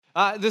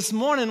This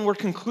morning, we're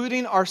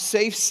concluding our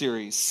Safe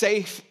series,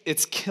 Safe,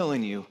 It's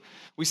Killing You.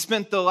 We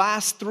spent the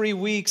last 3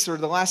 weeks or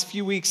the last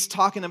few weeks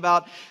talking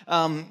about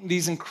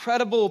these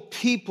incredible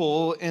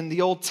people in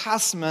the Old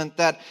Testament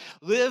that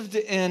lived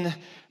in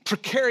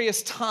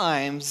precarious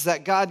times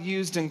that God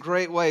used in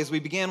great ways.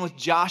 We began with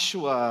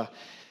Joshua,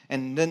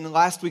 and then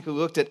last week we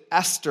looked at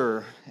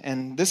Esther,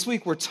 and this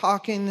week we're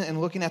talking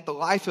and looking at the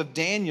life of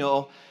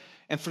Daniel.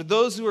 And for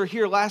those who were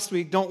here last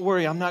week, don't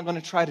worry, I'm not going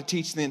to try to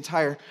teach the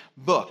entire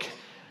book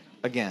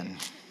again.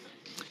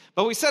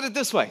 But we said it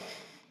this way,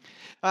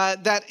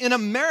 that in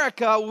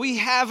America, we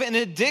have an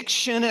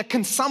addiction, a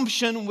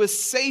consumption with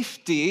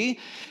safety.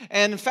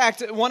 And in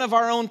fact, one of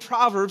our own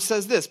proverbs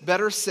says this,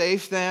 better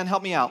safe than,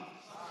 help me out,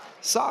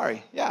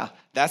 sorry. Yeah,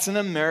 that's an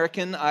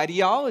American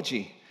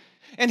ideology.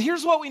 And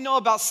here's what we know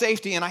about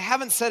safety, and I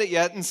haven't said it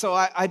yet, and so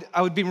I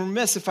would be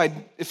remiss if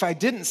I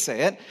didn't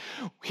say it.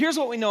 Here's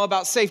what we know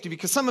about safety,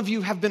 because some of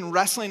you have been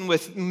wrestling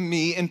with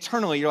me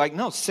internally. You're like,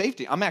 no,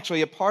 safety. I'm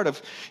actually a part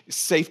of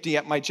safety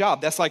at my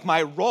job. That's like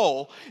my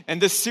role,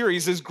 and this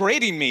series is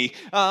grading me.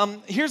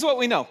 Here's what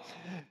we know.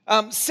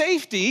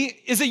 Safety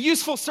is a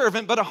useful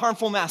servant, but a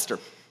harmful master,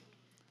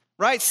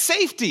 right?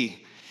 Safety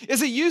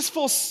is a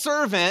useful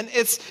servant.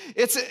 It's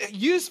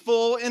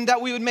useful in that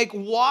we would make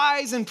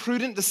wise and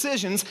prudent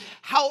decisions.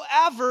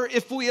 However,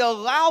 if we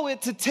allow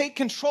it to take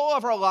control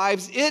of our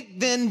lives, it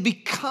then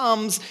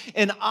becomes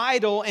an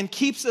idol and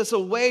keeps us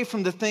away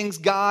from the things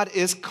God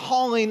is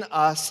calling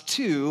us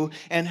to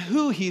and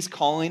who He's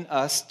calling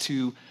us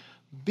to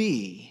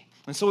be.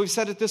 And so we've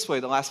said it this way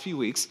the last few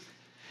weeks.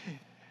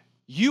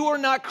 You are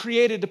not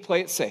created to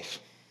play it safe,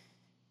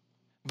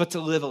 but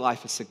to live a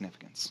life of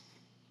significance.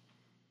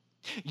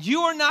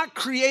 You are not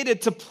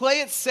created to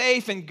play it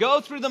safe and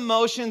go through the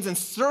motions and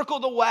circle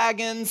the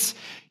wagons.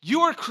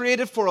 You are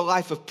created for a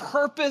life of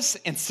purpose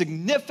and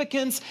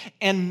significance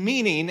and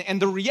meaning.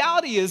 And the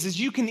reality is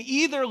you can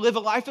either live a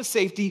life of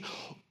safety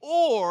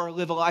or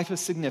live a life of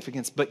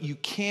significance, but you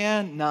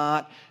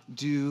cannot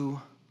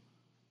do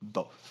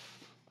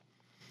both.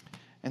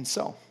 And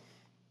so,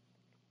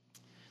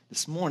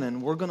 this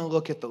morning, we're going to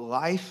look at the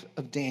life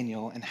of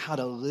Daniel and how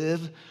to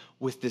live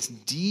with this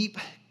deep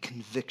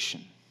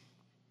conviction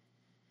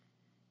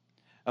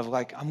of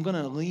like, I'm going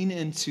to lean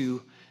into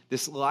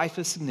this life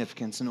of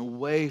significance and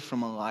away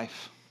from a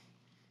life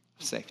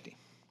of safety.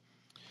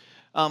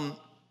 A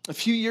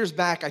few years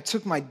back, I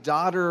took my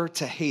daughter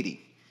to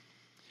Haiti.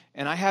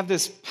 And I have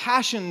this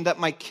passion that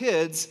my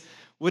kids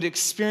would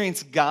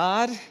experience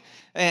God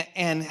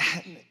and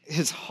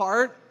His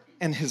heart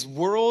and His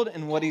world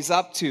and what He's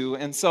up to.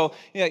 And so,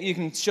 yeah, you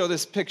can show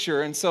this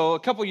picture. And so a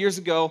couple years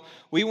ago,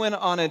 we went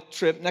on a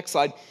trip. Next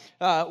slide.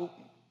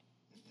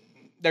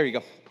 There you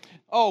go.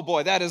 Oh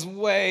boy, that is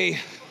way...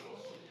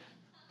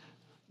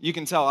 You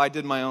can tell I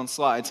did my own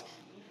slides.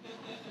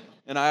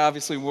 And I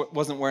obviously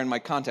wasn't wearing my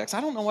contacts.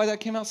 I don't know why that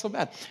came out so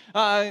bad.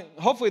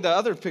 Hopefully the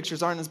other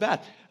pictures aren't as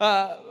bad.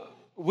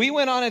 We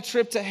went on a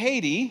trip to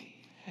Haiti,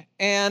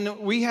 and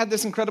we had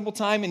this incredible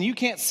time, and you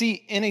can't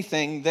see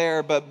anything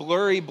there but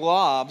blurry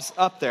blobs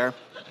up there.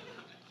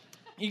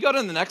 You go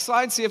to the next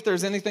slide, see if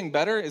there's anything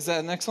better. Is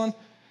that the next one?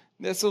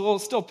 It's a little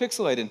still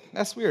pixelated.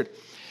 That's weird.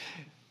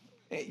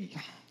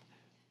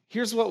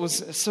 Here's what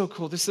was so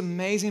cool. This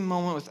amazing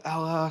moment with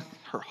Ella,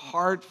 her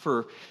heart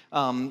for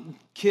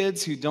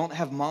kids who don't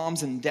have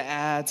moms and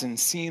dads and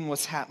seeing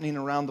what's happening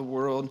around the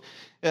world.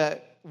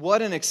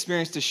 What an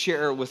experience to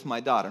share with my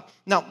daughter.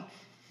 Now,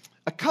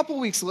 a couple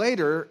weeks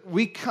later,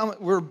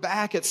 we're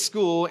back at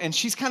school, and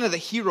she's kind of the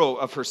hero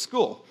of her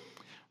school,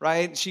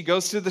 right? She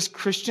goes to this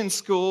Christian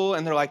school,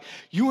 and they're like,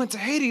 you went to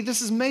Haiti,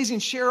 this is amazing,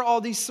 share all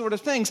these sort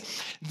of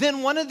things.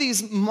 Then one of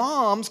these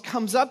moms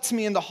comes up to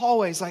me in the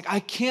hallways like,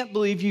 I can't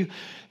believe you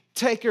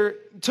took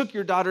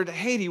your daughter to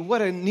Haiti.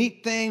 What a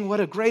neat thing.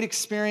 What a great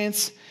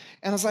experience.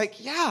 And I was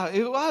like, yeah,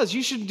 it was.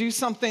 You should do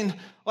something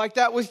like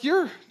that with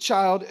your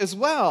child as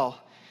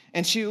well.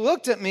 And she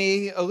looked at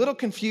me a little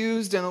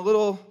confused and a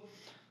little,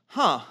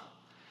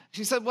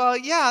 She said, well,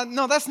 yeah,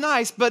 no, that's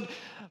nice, but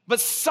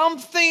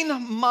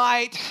something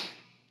might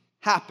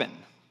happen.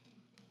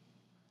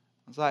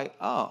 I was like,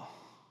 oh,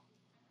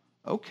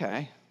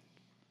 okay.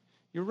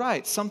 You're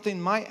right. Something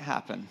might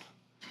happen.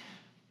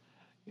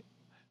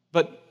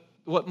 But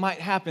what might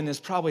happen is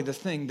probably the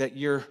thing that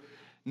you're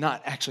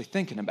not actually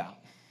thinking about.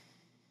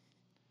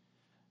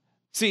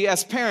 See,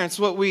 as parents,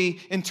 what we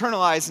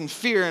internalize and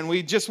fear, and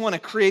we just want to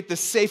create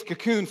this safe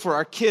cocoon for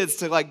our kids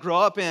to like grow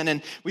up in,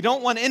 and we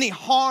don't want any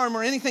harm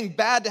or anything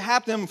bad to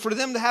happen to them, for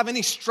them to have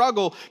any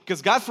struggle,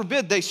 because God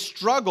forbid they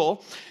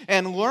struggle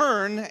and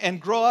learn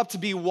and grow up to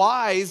be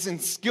wise and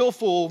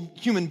skillful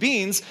human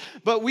beings,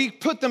 but we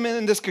put them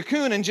in this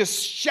cocoon and just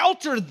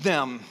shelter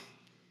them.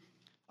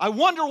 I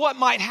wonder what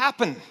might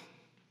happen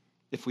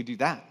if we do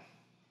that.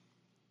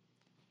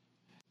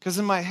 Because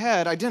in my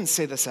head, I didn't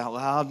say this out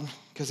loud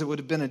because it would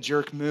have been a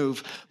jerk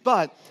move,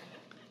 but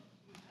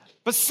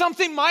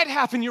something might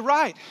happen, you're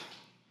right.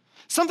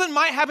 Something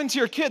might happen to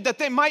your kid that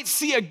they might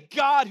see a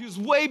God who's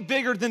way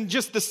bigger than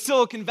just the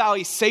Silicon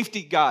Valley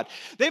safety God.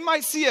 They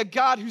might see a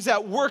God who's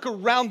at work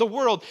around the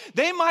world.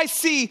 They might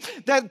see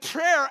that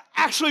prayer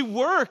actually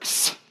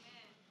works.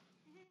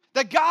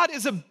 That God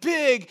is a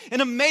big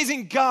and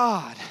amazing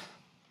God.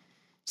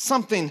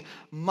 Something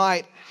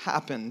might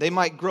happen. They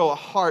might grow a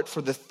heart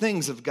for the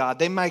things of God.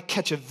 They might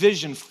catch a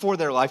vision for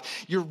their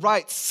life. You're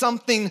right,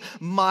 something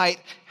might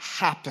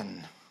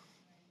happen.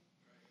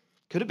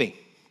 Could it be?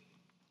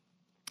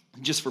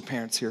 Just for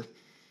parents here.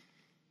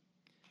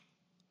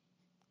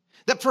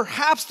 That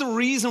perhaps the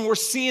reason we're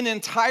seeing an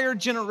entire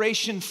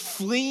generation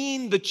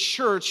fleeing the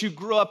church who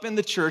grew up in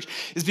the church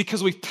is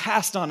because we've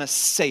passed on a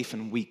safe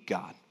and weak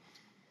God.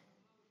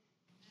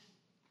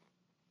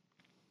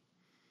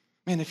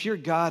 Man, if your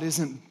God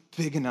isn't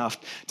big enough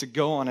to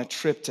go on a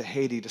trip to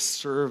Haiti to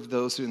serve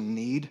those who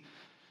need,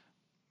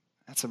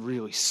 that's a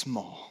really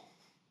small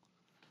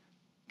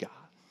God.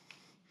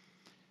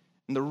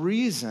 And the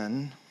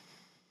reason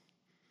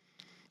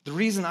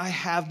I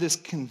have this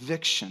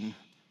conviction,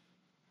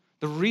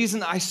 the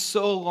reason I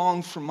so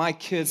long for my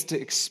kids to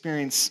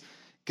experience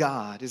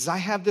God is I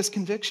have this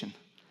conviction.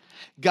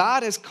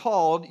 God has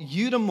called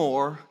you to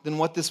more than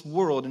what this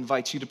world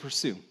invites you to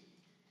pursue.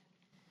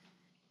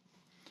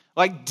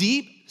 Like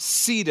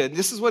deep-seated,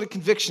 this is what a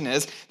conviction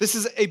is. This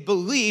is a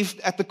belief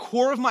at the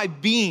core of my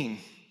being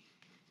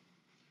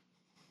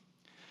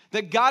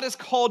that God has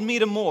called me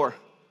to more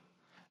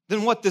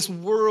than what this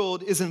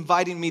world is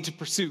inviting me to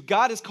pursue.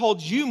 God has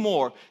called you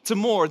to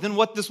more than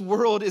what this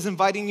world is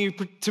inviting you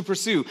to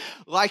pursue.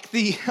 Like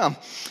the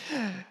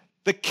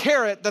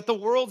carrot that the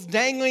world's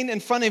dangling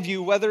in front of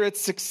you, whether it's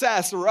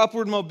success or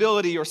upward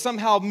mobility or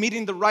somehow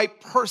meeting the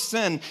right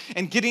person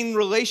and getting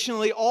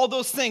relationally, all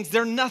those things,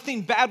 they're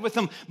nothing bad with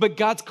them, but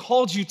God's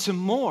called you to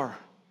more.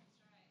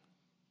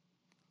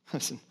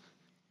 Listen,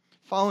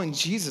 following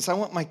Jesus, I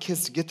want my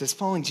kids to get this.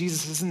 Following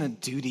Jesus isn't a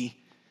duty.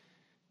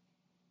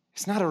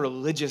 It's not a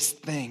religious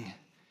thing.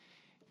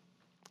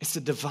 It's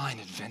a divine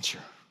adventure.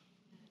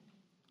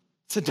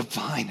 It's a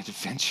divine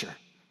adventure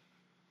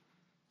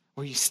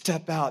where you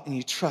step out and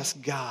you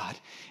trust God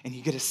and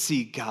you get to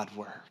see God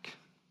work.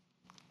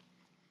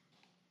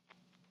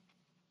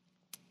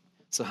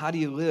 So how do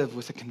you live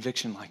with a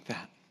conviction like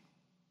that?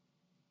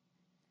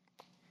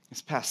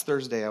 This past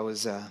Thursday, I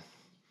was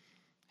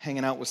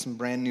hanging out with some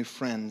brand new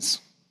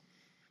friends.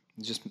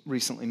 Just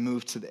recently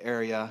moved to the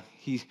area.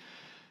 He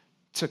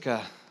took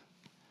a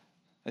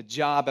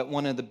job at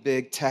one of the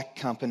big tech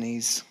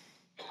companies.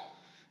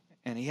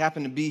 And he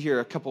happened to be here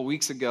a couple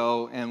weeks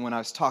ago, and when I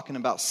was talking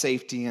about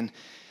safety and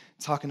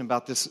talking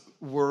about this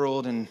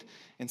world and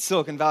in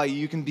Silicon Valley,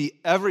 you can be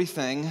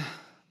everything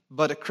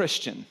but a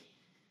Christian.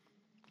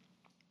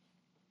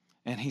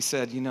 And he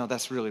said,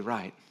 that's really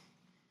right.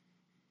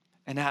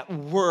 And at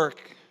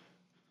work,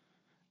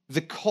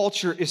 the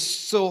culture is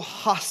so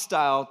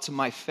hostile to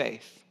my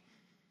faith.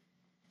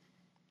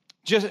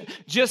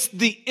 Just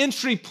the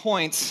entry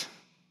points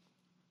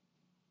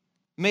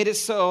made it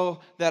so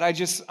that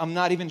I'm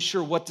not even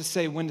sure what to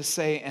say, when to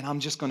say, and I'm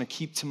just going to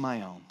keep to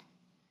my own.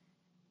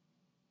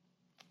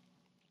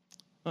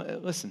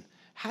 Listen,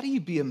 how do you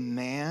be a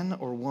man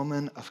or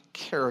woman of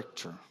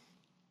character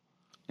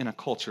in a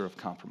culture of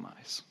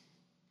compromise?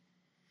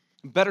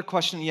 Better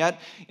question yet,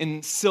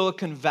 in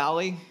Silicon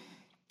Valley,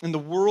 in the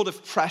world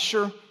of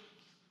pressure,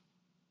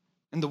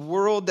 in the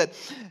world that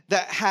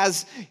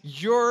has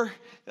your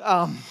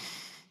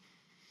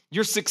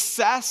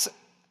success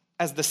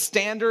as the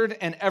standard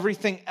and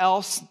everything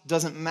else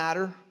doesn't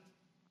matter,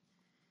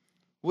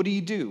 what do you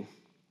do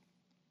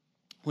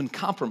when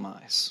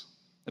compromise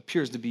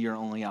appears to be your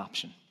only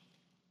option?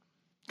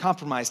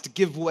 Compromise, to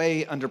give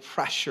way under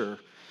pressure,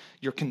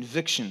 your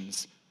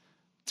convictions,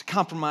 to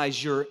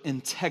compromise your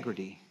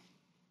integrity,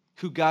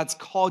 who God's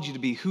called you to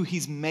be, who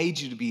He's made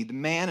you to be, the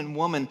man and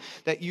woman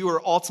that you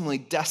are ultimately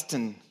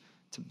destined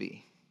to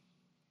be.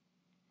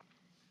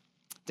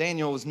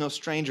 Daniel was no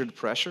stranger to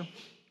pressure,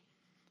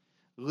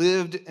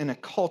 lived in a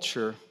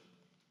culture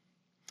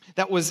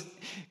that was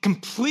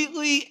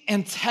completely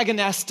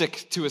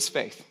antagonistic to his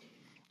faith.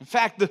 In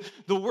fact,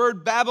 the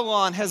word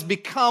Babylon has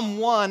become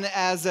one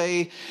as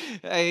an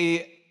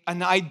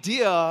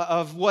idea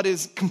of what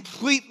is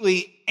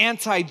completely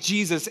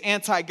anti-Jesus,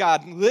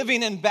 anti-God.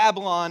 Living in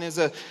Babylon is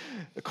a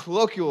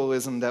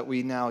colloquialism that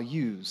we now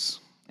use.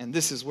 And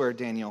this is where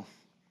Daniel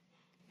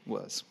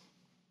was.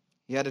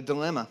 He had a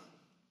dilemma.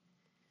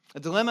 A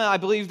dilemma I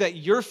believe that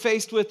you're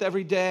faced with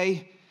every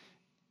day.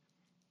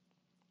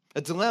 A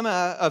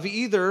dilemma of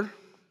either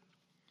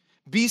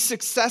be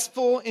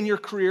successful in your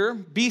career,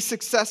 be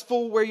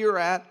successful where you're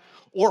at,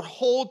 or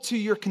hold to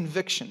your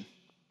conviction.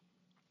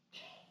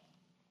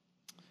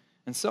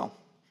 And so,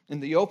 in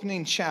the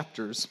opening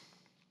chapters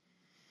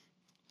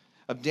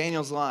of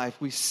Daniel's life,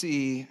 we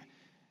see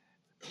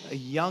a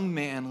young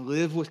man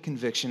live with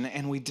conviction,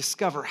 and we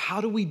discover,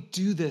 how do we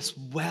do this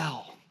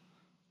well?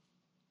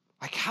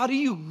 Like, how do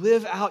you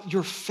live out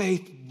your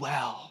faith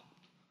well,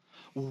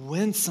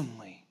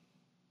 winsomely,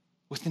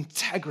 with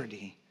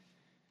integrity,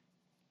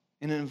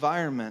 in an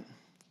environment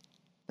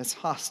that's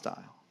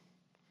hostile?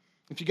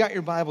 If you got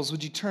your Bibles,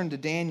 would you turn to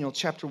Daniel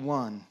chapter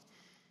 1?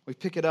 We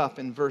pick it up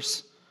in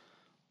verse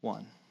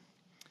 1. It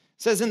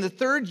says, in the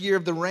 3rd year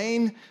of the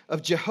reign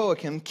of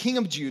Jehoiakim, king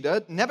of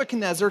Judah,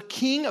 Nebuchadnezzar,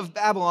 king of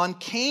Babylon,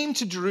 came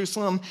to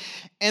Jerusalem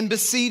and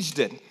besieged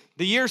it.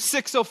 The year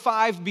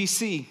 605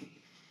 BC.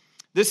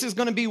 This is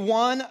going to be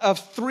one of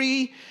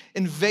 3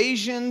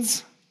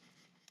 invasions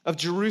of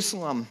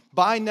Jerusalem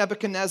by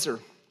Nebuchadnezzar.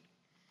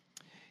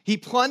 He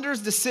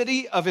plunders the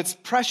city of its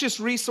precious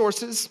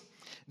resources.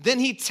 Then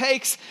he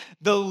takes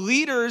the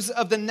leaders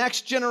of the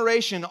next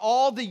generation,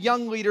 all the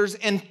young leaders,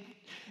 and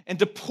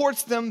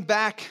deports them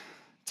back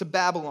to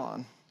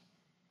Babylon.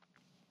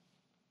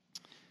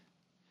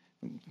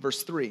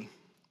 Verse 3,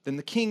 then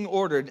the king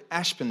ordered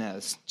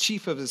Ashpenaz,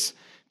 chief of his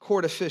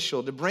court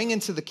official, to bring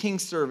into the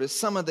king's service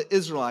some of the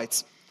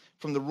Israelites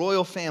from the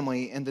royal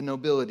family and the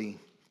nobility.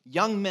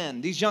 Young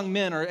men. These young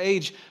men are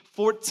age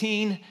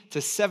 14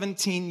 to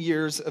 17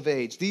 years of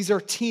age. These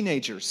are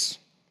teenagers.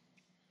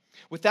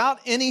 Without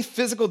any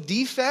physical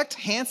defect,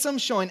 handsome,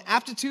 showing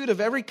aptitude of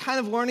every kind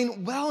of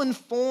learning,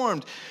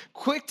 well-informed,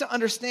 quick to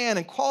understand,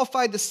 and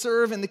qualified to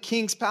serve in the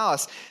king's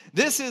palace.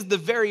 This is the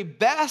very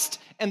best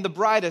and the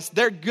brightest.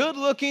 They're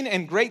good-looking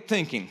and great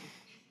thinking.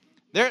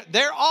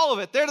 They're all of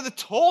it. They're the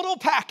total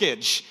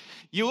package.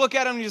 You look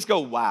at them and you just go,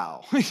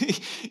 wow.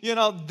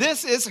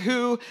 This is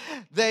who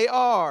they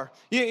are.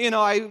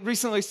 I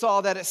recently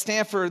saw that at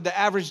Stanford, the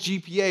average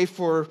GPA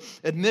for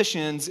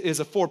admissions is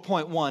a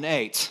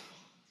 4.18.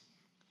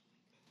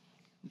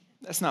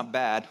 That's not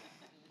bad.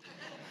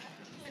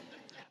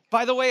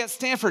 By the way, at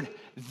Stanford,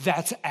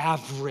 that's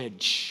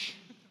average.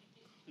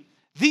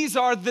 These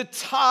are the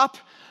top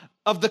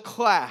of the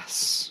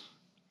class.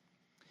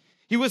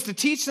 He was to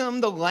teach them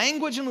the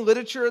language and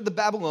literature of the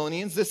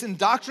Babylonians, this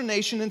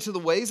indoctrination into the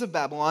ways of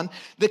Babylon.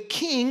 The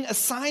king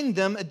assigned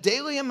them a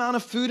daily amount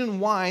of food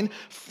and wine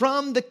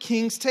from the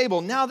king's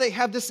table. Now they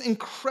have this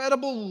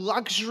incredible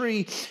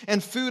luxury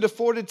and food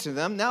afforded to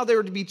them. Now they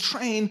were to be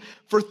trained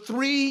for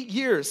 3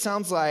 years.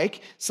 Sounds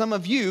like some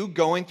of you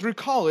going through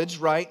college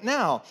right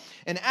now.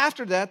 And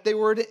after that, they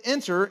were to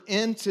enter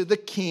into the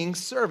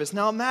king's service.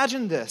 Now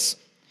imagine this.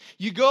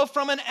 You go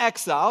from an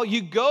exile,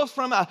 you go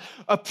from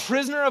a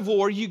prisoner of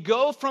war, you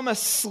go from a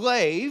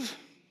slave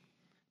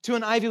to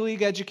an Ivy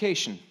League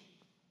education,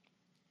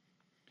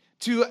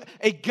 to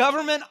a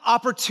government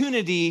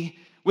opportunity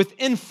with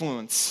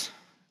influence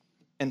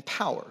and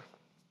power.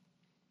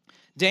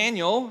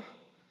 Daniel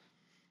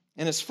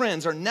and his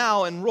friends are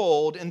now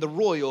enrolled in the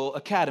Royal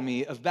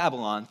Academy of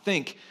Babylon.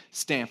 Think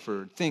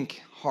Stanford,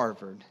 think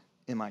Harvard,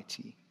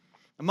 MIT.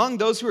 Among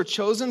those who were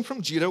chosen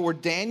from Judah were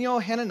Daniel,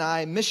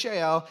 Hananiah,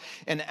 Mishael,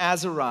 and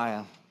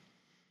Azariah.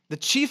 The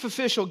chief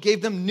official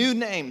gave them new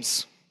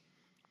names.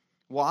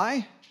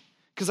 Why?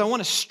 Because I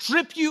want to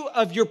strip you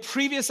of your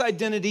previous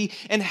identity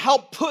and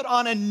help put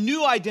on a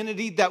new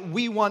identity that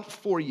we want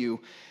for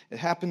you. It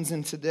happens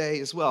in today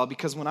as well,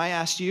 because when I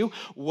asked you,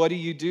 what do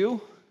you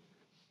do?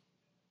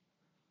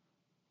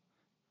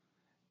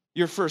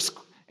 Your first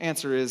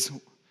answer is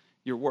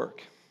your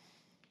work.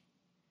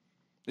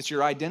 It's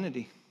your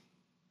identity.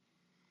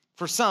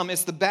 For some,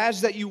 it's the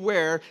badge that you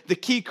wear, the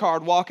key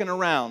card walking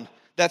around.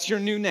 That's your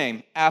new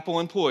name, Apple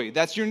employee.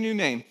 That's your new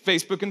name,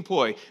 Facebook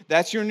employee.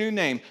 That's your new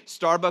name,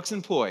 Starbucks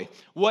employee.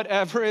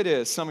 Whatever it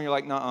is. Some of you are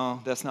like,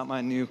 no, that's not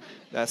my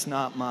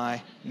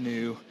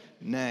new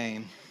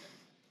name.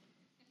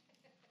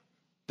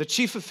 The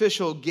chief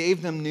official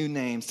gave them new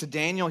names. To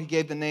Daniel, he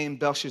gave the name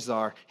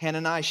Belshazzar.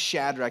 Hananiah,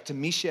 Shadrach. To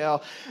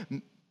Mishael,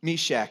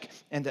 Meshach,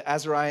 and to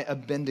Azariah,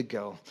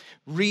 Abednego,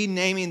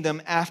 renaming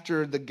them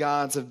after the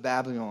gods of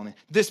Babylon.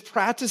 This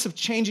practice of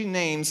changing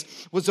names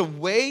was a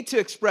way to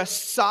express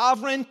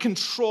sovereign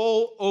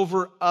control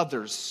over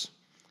others,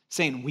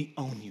 saying, we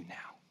own you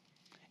now.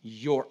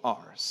 You're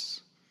ours.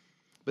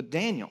 But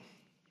Daniel,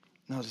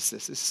 notice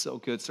this is so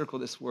good. Circle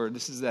this word.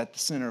 This is at the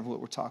center of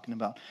what we're talking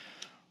about.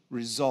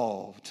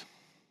 Resolved.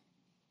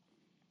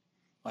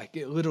 Like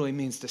it literally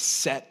means to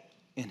set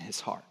in his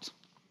heart.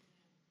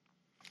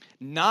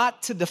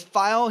 Not to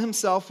defile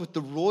himself with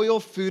the royal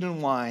food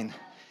and wine.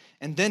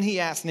 And then he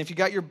asked, and if you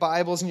got your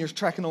Bibles and you're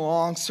tracking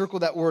along, circle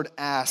that word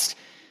asked.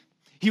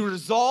 He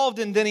resolved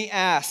and then he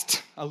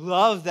asked. I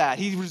love that.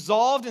 He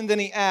resolved and then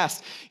he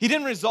asked. He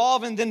didn't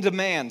resolve and then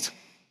demand.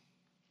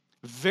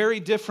 Very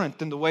different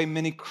than the way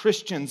many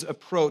Christians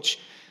approach.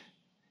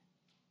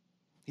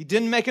 He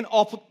didn't make an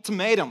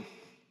ultimatum.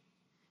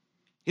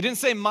 He didn't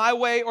say my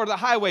way or the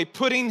highway,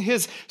 putting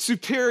his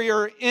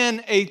superior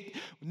in a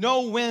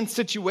no-win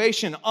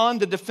situation on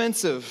the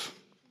defensive.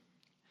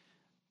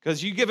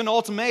 Because you give an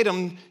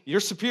ultimatum,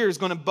 your superior is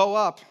going to bow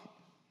up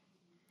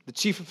the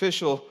chief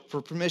official for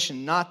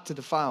permission not to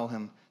defile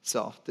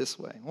himself this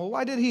way. Well,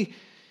 why did he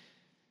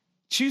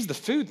choose the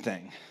food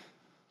thing?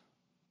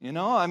 He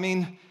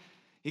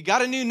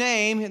got a new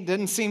name. It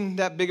didn't seem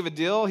that big of a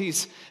deal.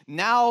 He's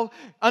now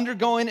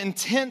undergoing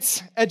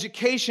intense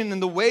education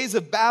in the ways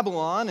of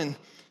Babylon, and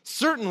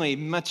certainly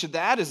much of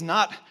that is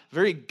not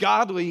very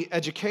godly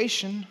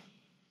education.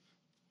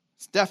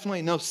 It's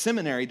definitely no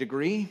seminary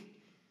degree.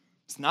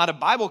 It's not a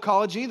Bible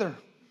college either.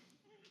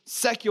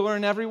 secular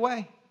in every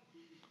way.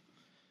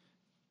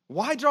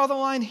 Why draw the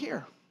line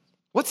here?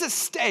 What's at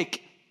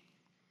stake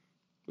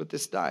with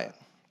this diet?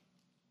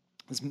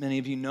 As many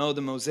of you know,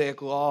 the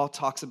Mosaic Law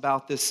talks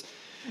about this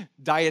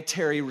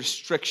dietary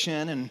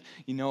restriction and,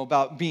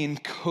 about being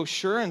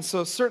kosher. And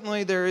so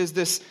certainly there is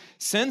this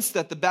sense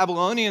that the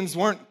Babylonians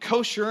weren't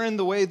kosher in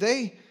the way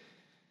they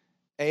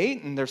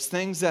ate, and there's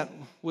things that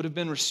would have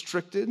been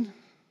restricted.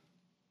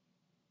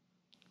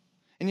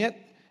 And yet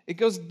it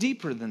goes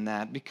deeper than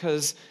that,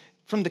 because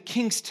from the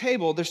king's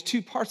table, there's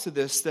two parts of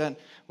this that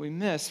we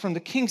miss. From the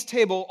king's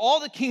table, all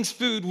the king's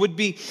food would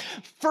be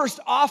first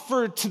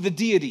offered to the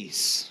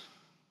deities.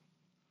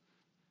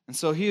 And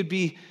so he would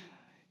be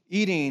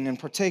eating and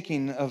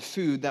partaking of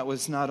food that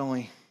was not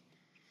only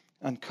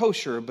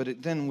unkosher, but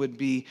it then would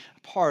be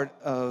part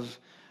of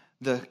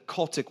the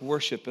cultic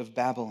worship of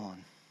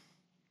Babylon.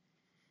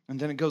 And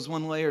then it goes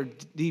one layer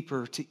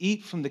deeper. To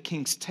eat from the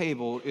king's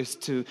table is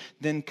to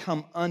then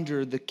come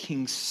under the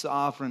king's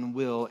sovereign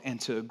will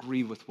and to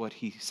agree with what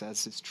he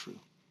says is true.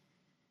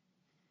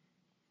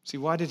 See,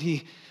 why did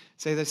he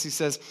say this? He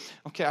says,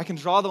 okay, I can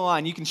draw the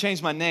line. You can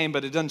change my name,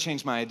 but it doesn't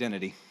change my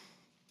identity.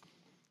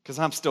 Because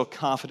I'm still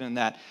confident in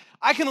that.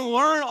 I can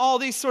learn all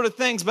these sort of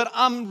things, but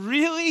I'm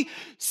really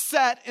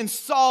set and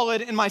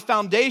solid in my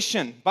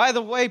foundation. By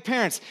the way,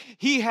 parents,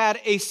 he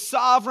had a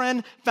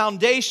sovereign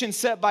foundation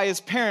set by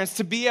his parents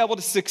to be able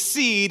to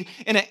succeed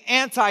in an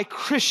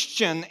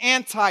anti-Christian,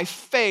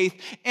 anti-faith,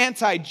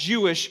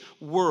 anti-Jewish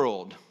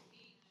world.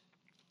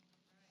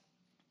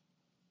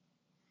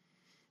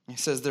 He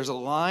says, there's a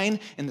line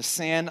in the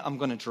sand I'm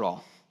going to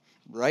draw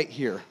right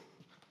here.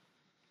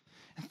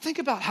 And think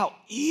about how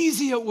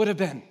easy it would have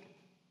been.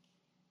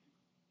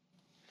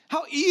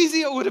 How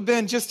easy it would have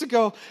been just to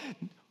go,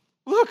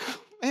 look,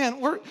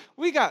 man,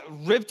 we got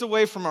ripped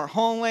away from our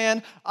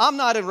homeland. I'm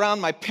not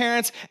around my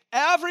parents.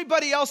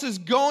 Everybody else is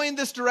going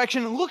this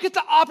direction. Look at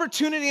the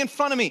opportunity in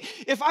front of me.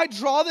 If I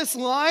draw this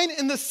line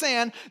in the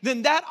sand,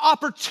 then that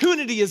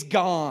opportunity is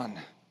gone.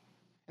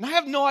 And I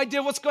have no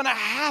idea what's going to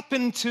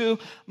happen to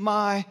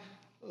my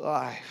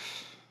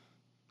life.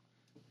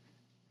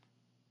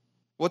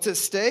 What's at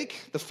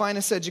stake? The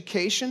finest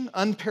education,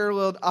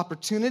 unparalleled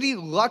opportunity,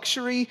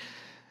 luxury,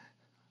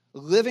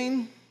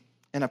 living,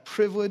 and a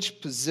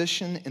privileged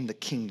position in the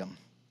kingdom.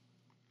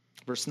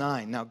 Verse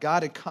 9, now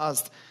God had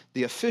caused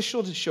the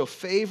official to show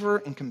favor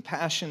and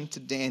compassion to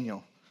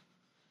Daniel.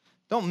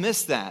 Don't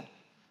miss that.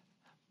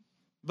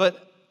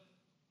 But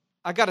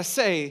I got to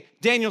say,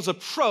 Daniel's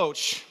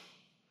approach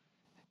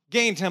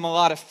gained him a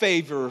lot of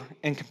favor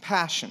and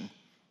compassion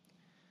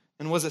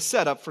and was a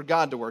setup for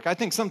God to work. I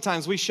think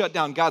sometimes we shut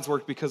down God's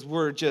work because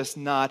we're just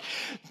not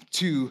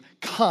too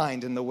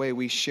kind in the way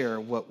we share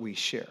what we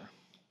share.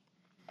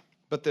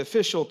 But the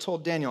official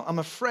told Daniel, I'm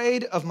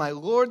afraid of my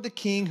lord the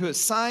king who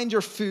assigned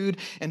your food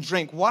and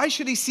drink. Why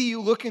should he see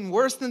you looking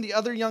worse than the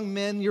other young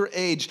men your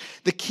age?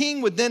 The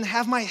king would then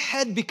have my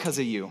head because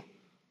of you.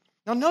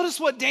 Now notice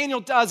what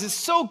Daniel does is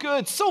so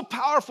good, so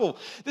powerful.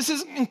 This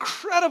is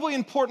incredibly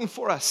important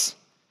for us.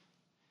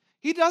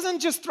 He doesn't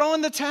just throw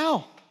in the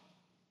towel.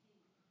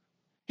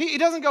 He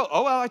doesn't go,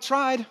 oh, well, I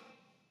tried.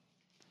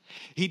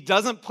 He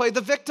doesn't play the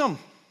victim.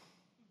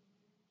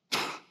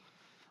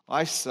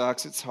 Life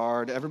sucks. It's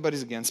hard.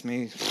 Everybody's against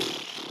me.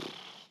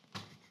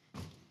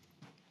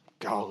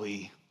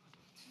 Golly.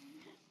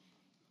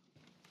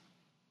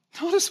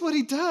 Notice what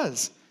he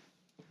does.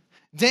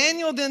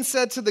 Daniel then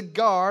said to the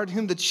guard,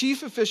 whom the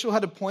chief official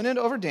had appointed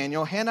over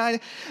Daniel, Hananiah,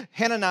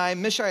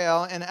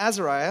 Mishael, and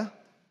Azariah,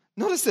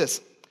 notice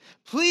this,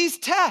 please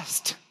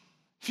test.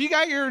 If you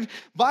got your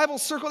Bible,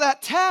 circle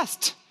that,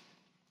 test.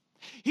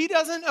 He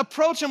doesn't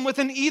approach him with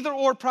an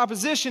either-or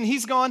proposition.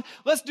 He's gone,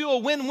 let's do a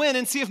win-win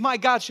and see if my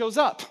God shows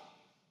up.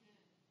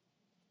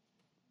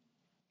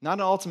 Not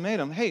an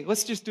ultimatum. Hey,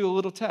 let's just do a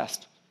little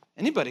test.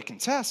 Anybody can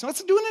test.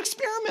 Let's do an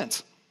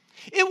experiment.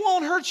 It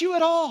won't hurt you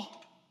at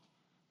all.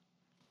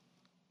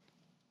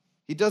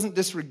 He doesn't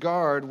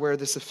disregard where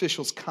this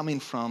official's coming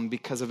from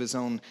because of his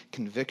own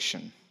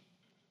conviction.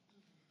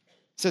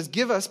 It says,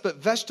 give us but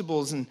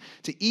vegetables and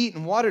to eat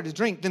and water to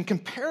drink. Then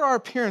compare our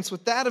appearance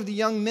with that of the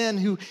young men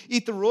who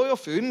eat the royal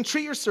food and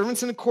treat your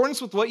servants in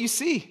accordance with what you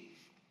see.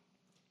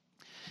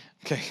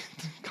 Okay,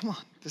 come on.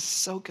 This is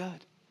so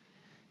good.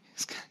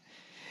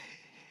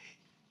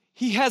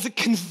 He has a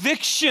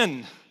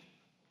conviction.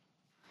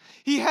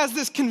 He has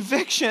this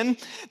conviction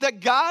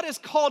that God has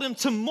called him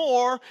to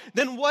more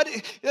than what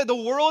the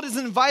world has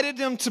invited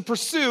him to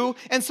pursue.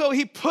 And so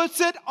he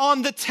puts it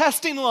on the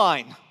testing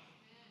line.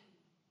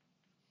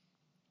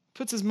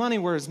 Puts his money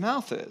where his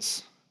mouth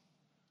is.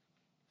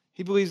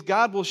 He believes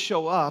God will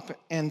show up,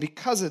 and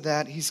because of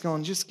that, he's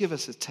going, just give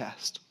us a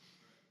test.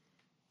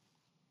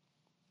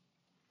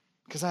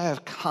 Because I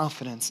have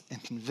confidence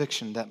and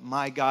conviction that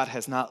my God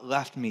has not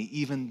left me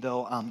even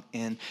though I'm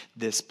in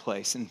this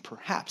place. And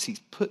perhaps he's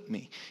put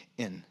me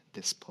in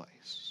this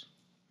place.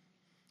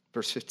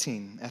 Verse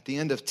 15, at the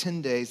end of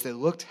 10 days, they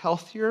looked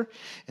healthier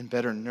and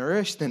better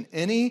nourished than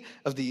any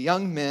of the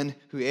young men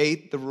who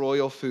ate the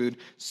royal food.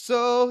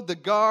 So the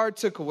guard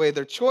took away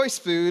their choice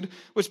food,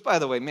 which, by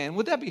the way, man,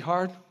 would that be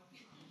hard?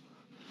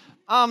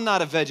 I'm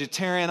not a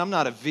vegetarian. I'm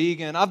not a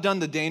vegan. I've done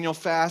the Daniel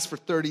fast for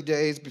 30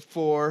 days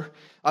before.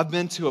 I've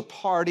been to a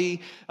party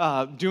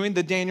doing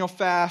the Daniel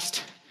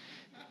fast,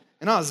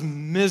 and I was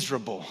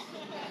miserable.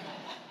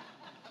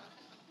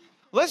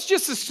 Let's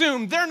just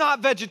assume they're not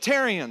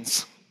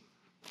vegetarians.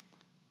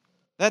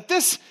 That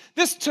this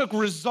took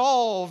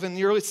resolve, and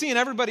you're seeing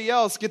everybody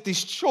else get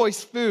these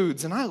choice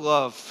foods. And I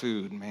love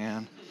food,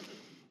 man.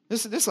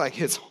 This like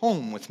hits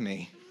home with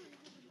me.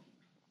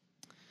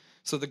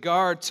 So the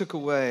guard took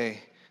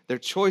away their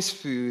choice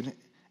food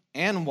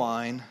and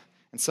wine.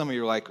 And some of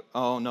you are like,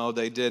 oh, no,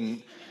 they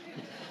didn't.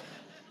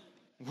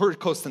 We're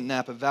close to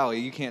Napa Valley.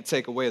 You can't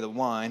take away the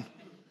wine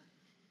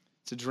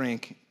to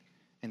drink,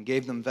 and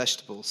gave them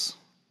vegetables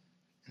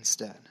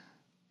instead.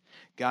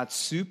 God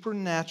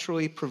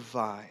supernaturally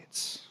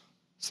provides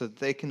so that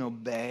they can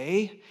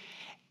obey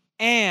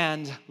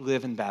and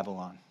live in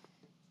Babylon.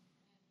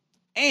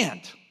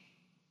 And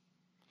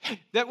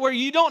that where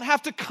you don't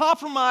have to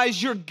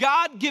compromise your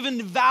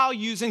God-given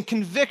values and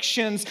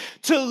convictions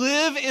to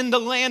live in the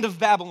land of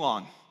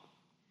Babylon.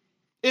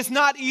 It's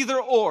not either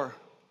or.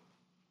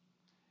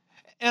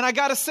 And I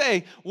gotta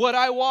say, what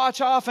I watch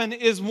often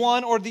is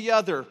one or the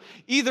other.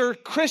 Either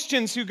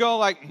Christians who go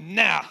like,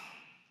 nah,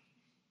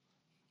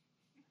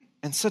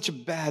 and such a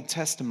bad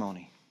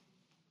testimony.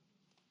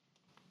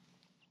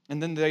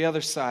 And then the other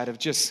side of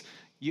just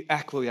you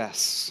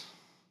acquiesce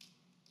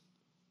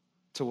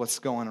to what's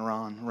going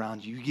on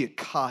around you. You get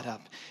caught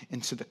up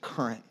into the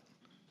current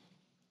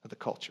of the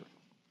culture.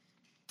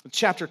 The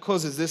chapter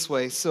closes this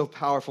way, so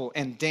powerful.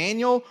 And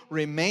Daniel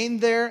remained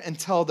there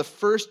until the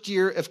first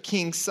year of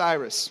King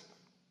Cyrus.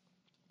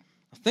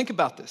 Now think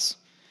about this.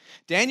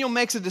 Daniel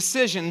makes a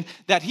decision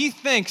that he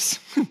thinks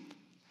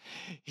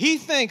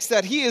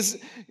that he is,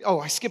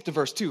 I skipped a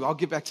verse too. I'll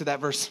get back to that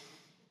verse.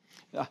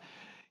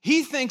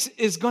 He thinks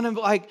is going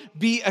to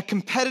be a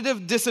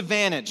competitive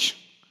disadvantage.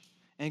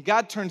 And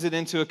God turns it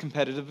into a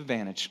competitive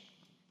advantage.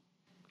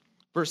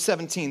 Verse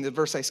 17, the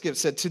verse I skipped,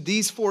 said, to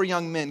these 4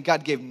 young men,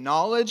 God gave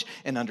knowledge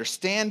and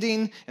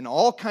understanding and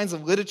all kinds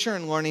of literature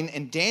and learning,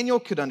 and Daniel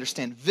could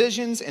understand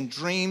visions and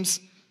dreams.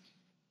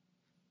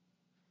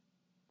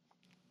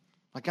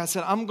 Like God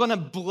said, I'm going to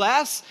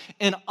bless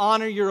and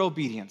honor your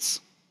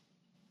obedience.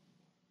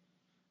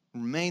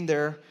 Remain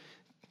there.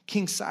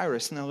 King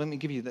Cyrus, now let me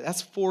give you that.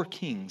 That's 4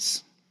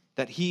 kings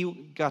that he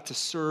got to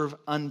serve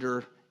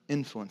under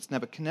influence.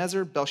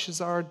 Nebuchadnezzar,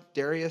 Belshazzar,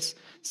 Darius,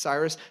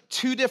 Cyrus.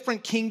 2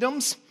 different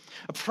kingdoms.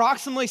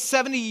 Approximately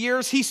 70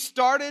 years. He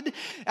started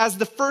as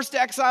the first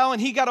exile,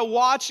 and he got to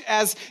watch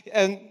as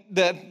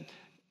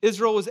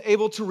Israel was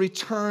able to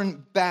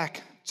return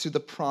back to the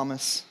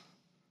promised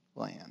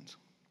land.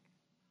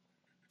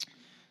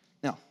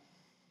 Now,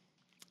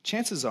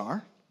 chances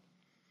are,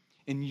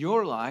 in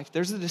your life,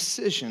 there's a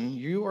decision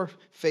you are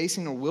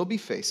facing or will be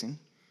facing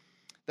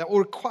that will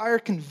require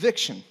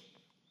conviction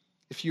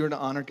if you are to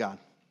honor God.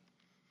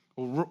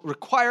 Will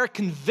require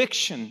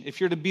conviction if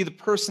you're to be the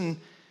person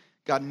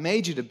God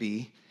made you to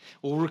be.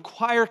 Will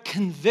require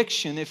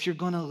conviction if you're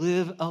going to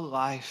live a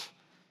life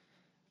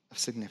of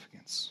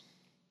significance.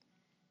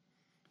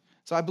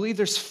 So I believe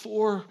there's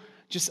 4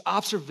 just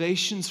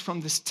observations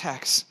from this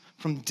text,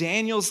 from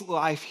Daniel's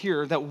life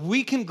here, that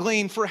we can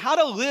glean for how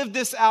to live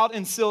this out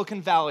in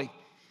Silicon Valley.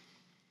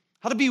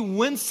 How to be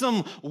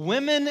winsome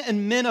women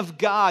and men of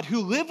God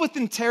who live with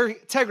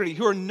integrity,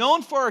 who are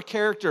known for our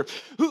character,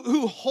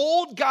 who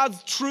hold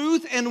God's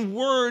truth and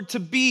word to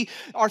be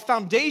our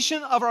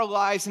foundation of our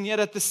lives, and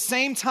yet at the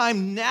same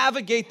time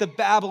navigate the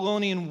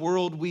Babylonian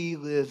world we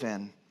live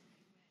in.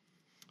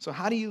 So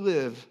how do you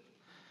live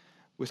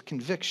with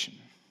conviction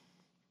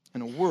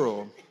in a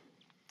world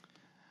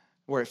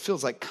where it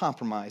feels like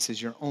compromise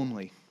is your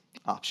only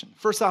option?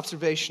 First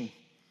observation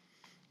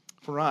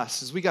for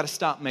us is we got to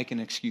stop making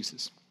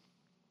excuses.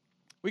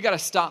 We got to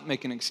stop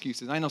making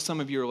excuses. I know some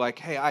of you are like,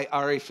 hey, I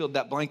already filled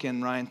that blank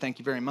in, Ryan. Thank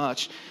you very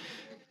much.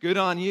 Good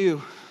on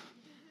you.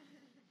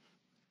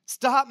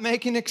 Stop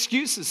making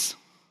excuses.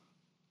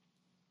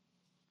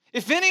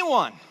 If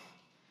anyone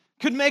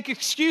could make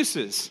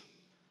excuses,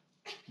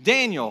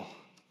 Daniel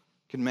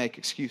could make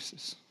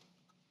excuses.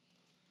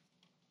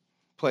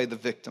 Play the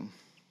victim.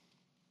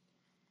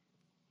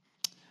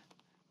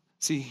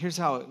 See, here's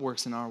how it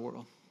works in our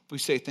world. We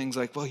say things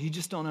like, well, you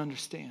just don't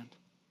understand.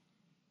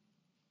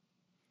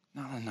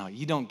 No,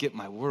 you don't get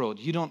my world.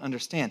 You don't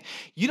understand.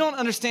 You don't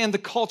understand the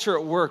culture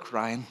at work,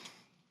 Ryan.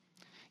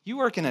 You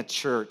work in a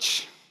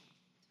church.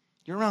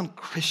 You're around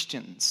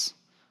Christians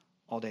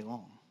all day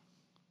long.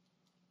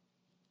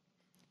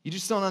 You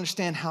just don't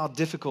understand how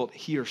difficult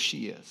he or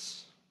she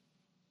is.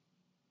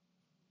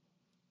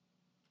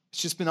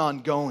 It's just been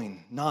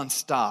ongoing,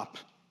 nonstop,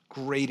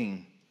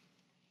 grating.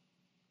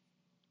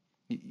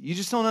 You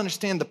just don't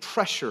understand the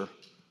pressure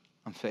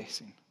I'm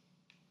facing.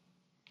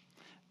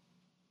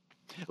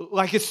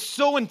 Like it's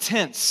so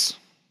intense.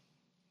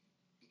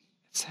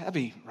 It's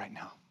heavy right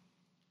now.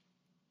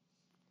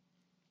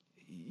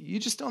 You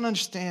just don't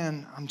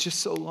understand. I'm just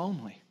so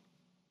lonely.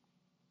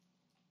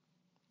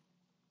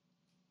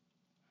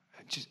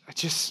 I'm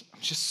just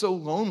so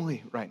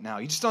lonely right now.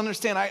 You just don't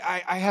understand.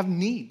 I have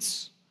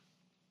needs.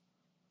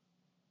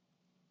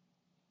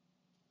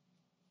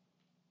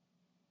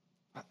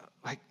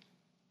 Like,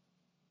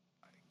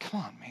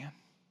 come on, man.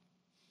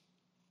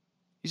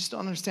 You just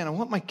don't understand.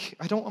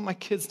 I don't want my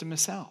kids to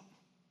miss out.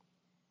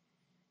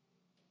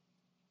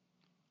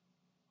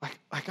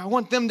 Like I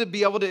want them to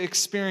be able to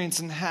experience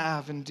and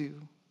have and do.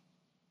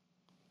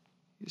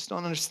 You just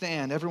don't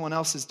understand. Everyone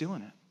else is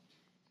doing it.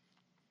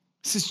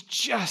 This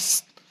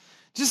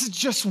is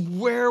just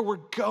where we're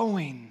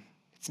going.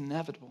 It's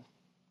inevitable.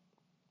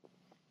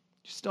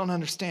 You just don't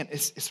understand.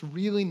 It's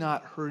really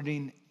not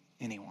hurting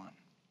anyone.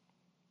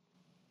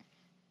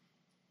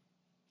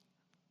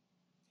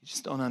 You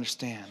just don't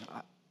understand.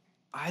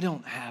 I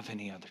don't have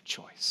any other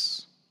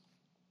choice.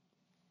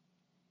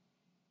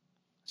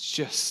 It's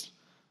just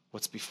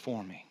what's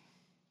before me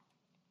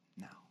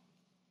now.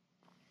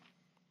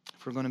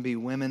 If we're going to be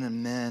women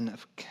and men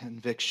of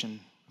conviction,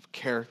 of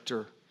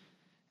character,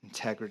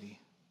 integrity,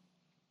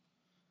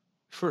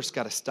 we first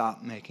got to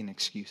stop making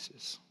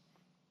excuses.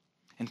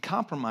 And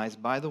compromise,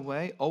 by the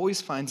way,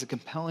 always finds a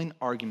compelling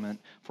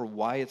argument for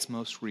why it's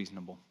most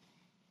reasonable.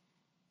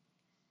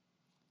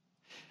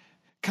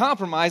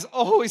 Compromise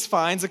always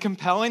finds a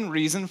compelling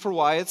reason for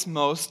why it's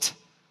most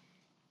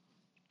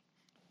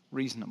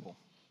reasonable.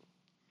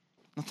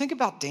 Now think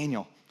about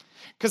Daniel.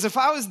 Because if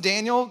I was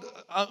Daniel,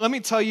 let me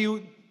tell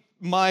you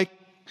my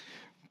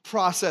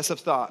process of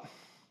thought.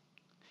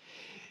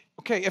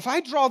 Okay, if I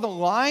draw the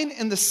line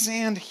in the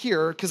sand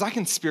here, because I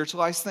can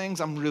spiritualize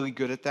things, I'm really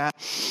good at that.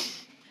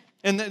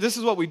 And this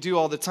is what we do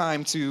all the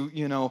time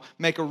to,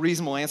 make a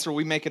reasonable answer.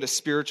 We make it a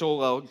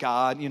spiritual,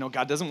 God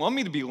doesn't want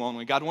me to be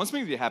lonely. God wants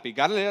me to be happy.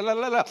 God,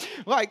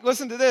 Like,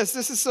 listen to this.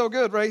 This is so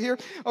good right here.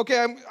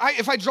 Okay,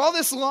 if I draw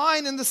this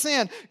line in the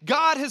sand,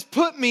 God has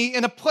put me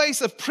in a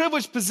place of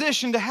privileged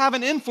position to have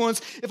an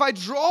influence. If I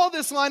draw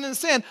this line in the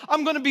sand,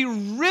 I'm going to be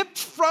ripped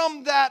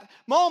from that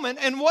moment.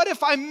 And what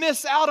if I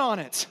miss out on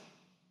it?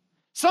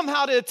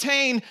 Somehow to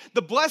attain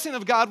the blessing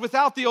of God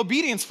without the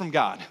obedience from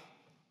God.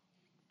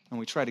 And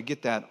we try to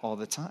get that all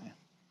the time.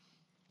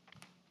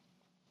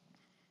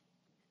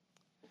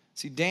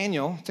 See,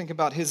 Daniel, think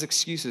about his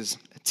excuses.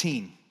 A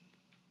teen,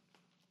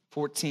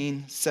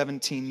 14,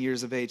 17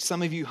 years of age.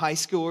 Some of you high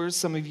schoolers,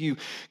 some of you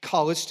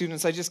college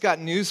students, I just got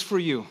news for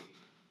you.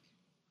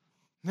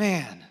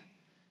 Man,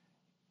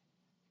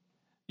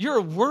 you're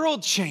a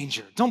world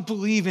changer. Don't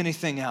believe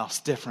anything else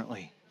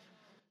differently.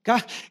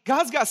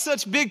 God's got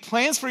such big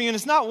plans for you, and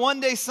it's not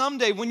one day,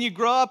 someday when you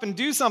grow up and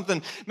do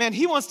something. Man,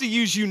 he wants to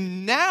use you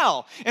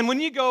now. And when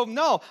you go,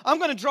 no, I'm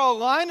going to draw a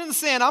line in the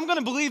sand. I'm going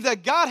to believe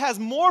that God has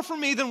more for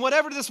me than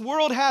whatever this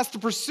world has to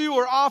pursue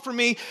or offer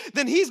me,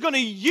 then he's going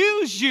to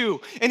use you.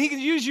 And he can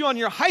use you on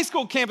your high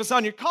school campus,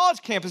 on your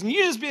college campus. And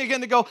you just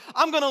begin to go,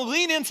 I'm going to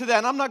lean into that,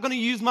 and I'm not going to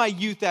use my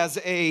youth as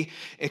an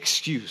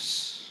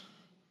excuse.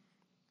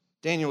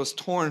 Daniel was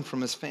torn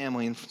from his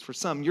family, and for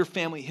some, your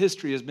family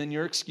history has been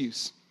your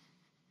excuse.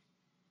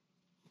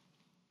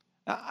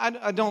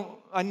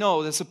 I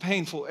know that's a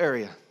painful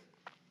area.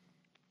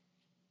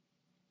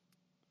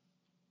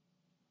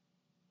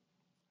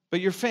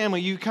 But your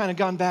family, you kind of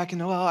gone back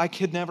and, I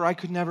could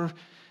never.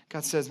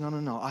 God says,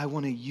 no. I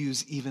want to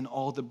use even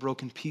all the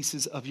broken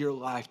pieces of your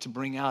life to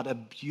bring out a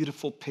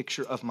beautiful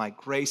picture of my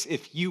grace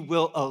if you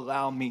will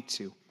allow me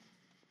to.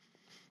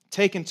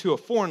 Taken to a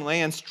foreign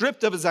land,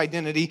 stripped of his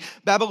identity,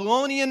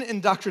 Babylonian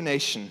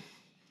indoctrination.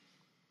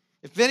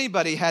 If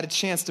anybody had a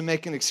chance to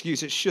make an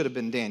excuse, it should have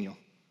been Daniel.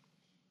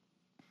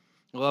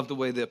 I love the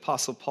way the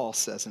Apostle Paul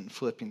says in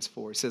Philippians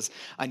 4. He says,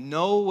 I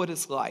know what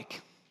it's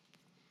like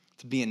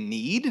to be in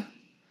need.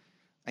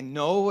 I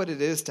know what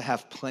it is to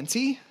have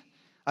plenty.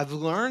 I've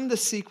learned the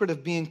secret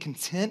of being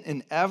content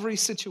in every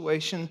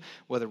situation,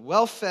 whether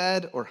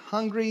well-fed or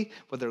hungry,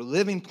 whether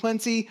living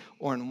plenty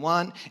or in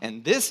want.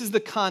 And this is the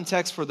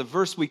context for the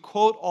verse we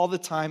quote all the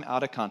time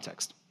out of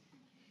context.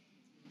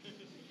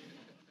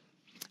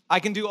 I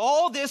can do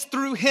all this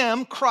through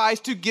him,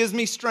 Christ, who gives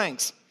me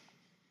strength.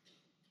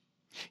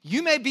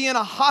 You may be in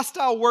a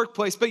hostile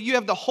workplace, but you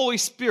have the Holy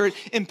Spirit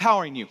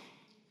empowering you.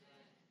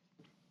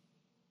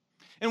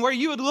 And where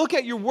you would look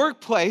at your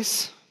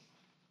workplace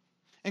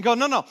and go,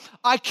 no,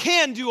 I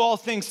can do all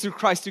things through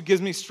Christ who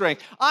gives me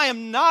strength. I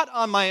am not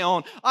on my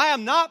own. I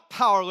am not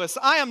powerless.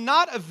 I am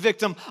not a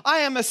victim. I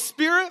am a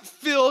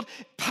spirit-filled,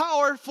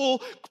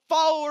 powerful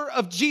follower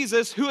of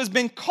Jesus who has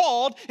been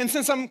called. And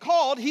since I'm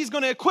called, he's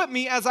going to equip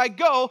me as I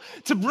go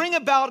to bring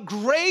about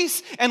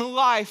grace and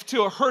life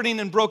to a hurting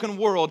and broken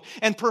world.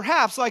 And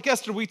perhaps, like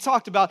Esther, we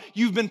talked about,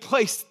 you've been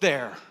placed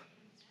there.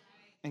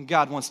 And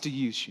God wants to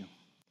use you.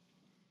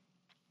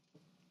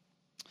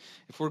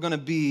 If we're going to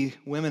be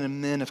women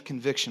and men of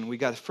conviction, we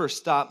got to first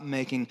stop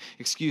making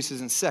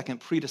excuses and second,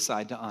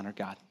 pre-decide to honor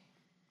God.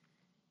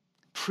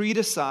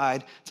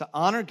 Pre-decide to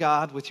honor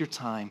God with your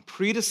time.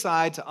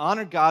 Pre-decide to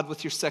honor God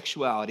with your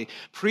sexuality.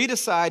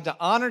 Pre-decide to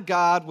honor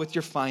God with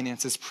your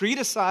finances.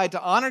 Pre-decide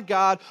to honor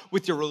God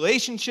with your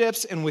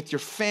relationships and with your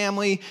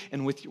family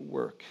and with your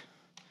work.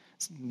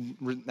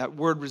 That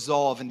word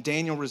resolve, and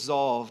Daniel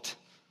resolved.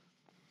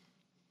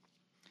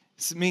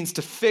 It means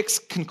to fix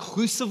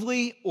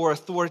conclusively or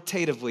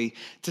authoritatively,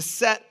 to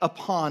set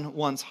upon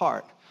one's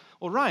heart.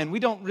 Well, Ryan, we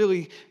don't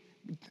really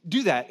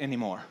do that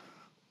anymore.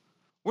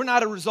 We're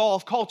not a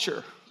resolve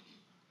culture.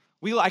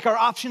 We like our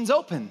options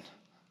open.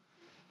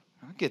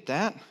 I get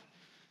that.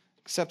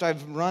 Except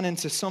I've run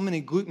into so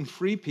many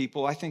gluten-free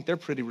people, I think they're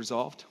pretty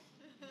resolved.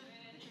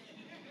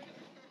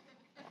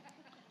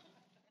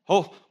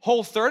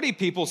 Whole 30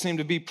 people seem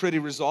to be pretty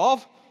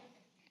resolved.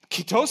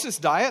 Ketosis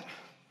diet.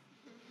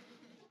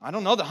 I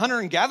don't know, the hunter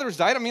and gatherer's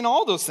diet. I mean,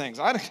 all those things.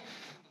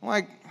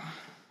 My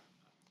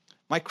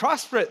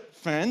CrossFit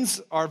friends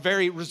are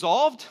very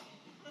resolved.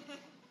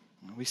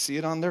 We see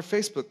it on their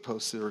Facebook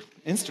posts or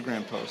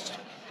Instagram posts.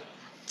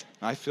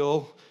 I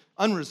feel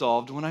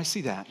unresolved when I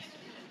see that.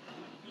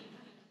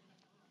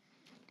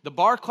 The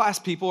bar class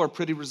people are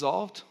pretty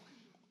resolved.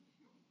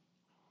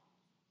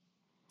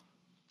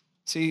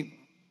 See,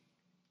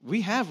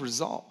 we have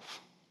resolve.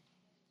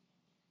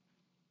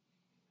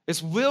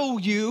 It's will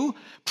you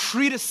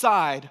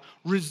pre-decide,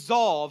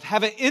 resolve,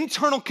 have an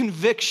internal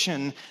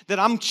conviction that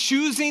I'm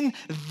choosing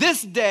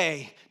this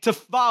day to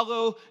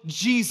follow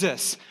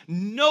Jesus.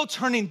 No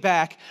turning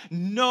back,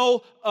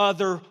 no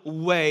other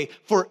way.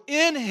 For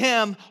in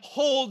him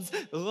holds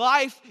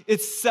life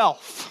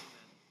itself.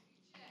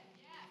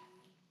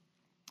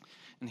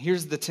 And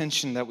here's the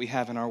tension that we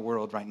have in our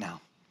world right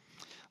now.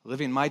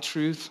 Living my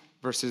truth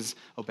versus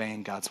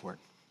obeying God's word.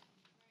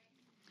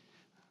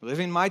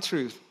 Living my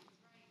truth.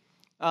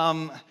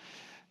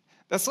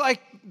 That's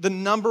like the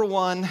number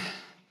one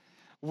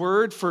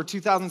word for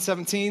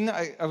 2017.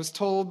 I was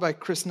told by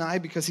Chris Nye,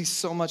 because he's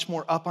so much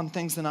more up on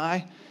things than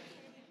I.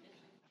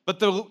 But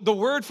the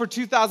word for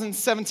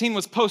 2017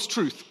 was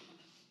post-truth.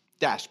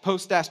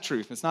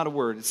 Post-truth. It's not a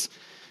word. It's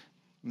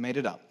made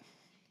it up.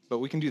 But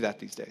we can do that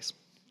these days.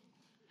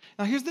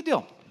 Now, here's the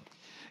deal.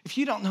 If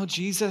you don't know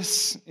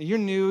Jesus, you're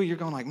new, you're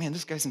going like, man,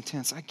 this guy's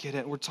intense. I get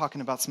it. We're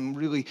talking about some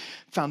really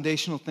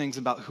foundational things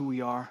about who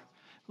we are.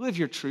 Live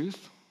your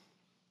truth.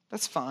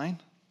 That's fine.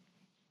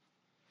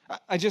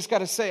 I just got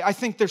to say, I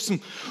think there's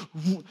some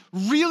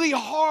really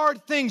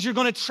hard things you're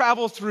going to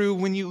travel through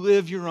when you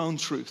live your own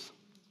truth.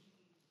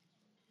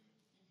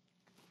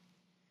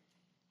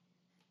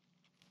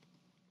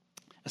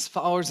 As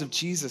followers of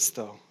Jesus,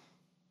 though,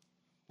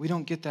 we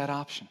don't get that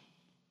option.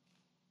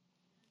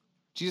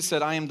 Jesus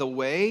said, I am the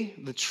way,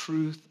 the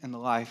truth, and the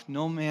life.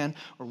 No man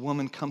or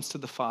woman comes to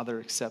the Father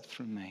except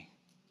through me.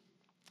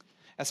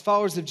 As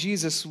followers of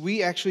Jesus,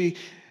 we actually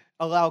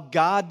allow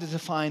God to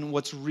define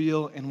what's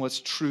real and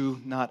what's true,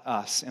 not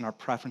us, and our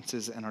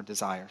preferences and our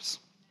desires.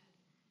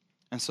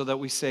 And so that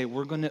we say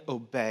we're going to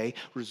obey,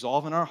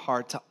 resolve in our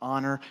heart to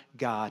honor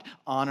God,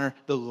 honor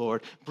the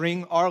Lord,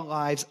 bring our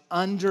lives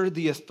under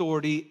the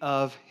authority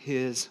of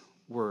his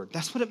word.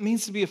 That's what it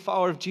means to be a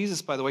follower of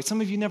Jesus, by the way.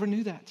 Some of you never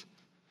knew that.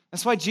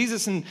 That's why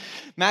Jesus in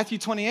Matthew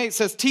 28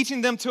 says,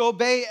 teaching them to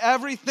obey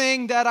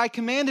everything that I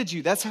commanded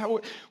you. That's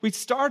how we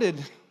started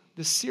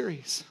this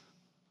series.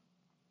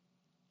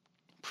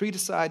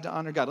 Pre-decide to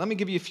honor God. Let me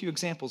give you a few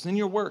examples. In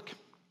your work,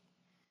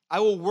 I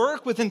will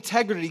work with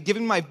integrity,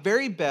 giving my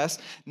very best,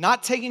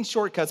 not taking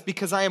shortcuts,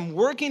 because I am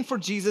working for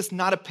Jesus,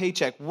 not a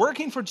paycheck.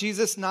 Working for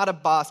Jesus, not a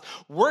boss.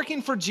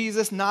 Working for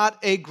Jesus, not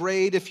a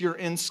grade if you're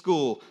in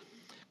school.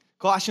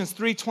 Colossians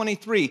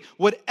 3:23,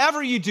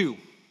 whatever you do,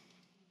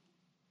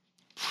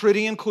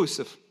 pretty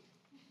inclusive.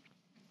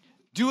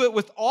 Do it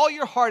with all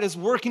your heart as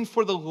working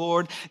for the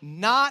Lord,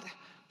 not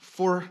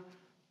for,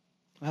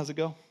 how's it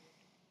go?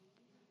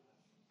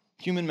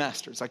 Human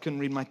masters. I couldn't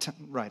read my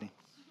writing.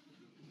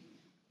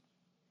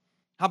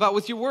 How about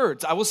with your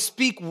words? I will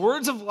speak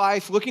words of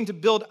life, looking to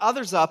build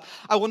others up.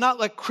 I will not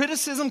let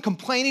criticism,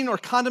 complaining, or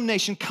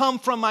condemnation come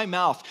from my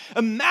mouth.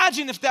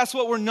 Imagine if that's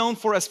what we're known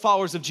for as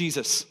followers of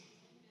Jesus.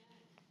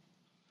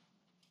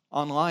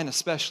 Online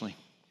especially.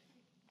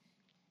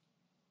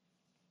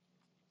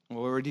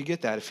 Well, where do you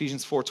get that?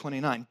 Ephesians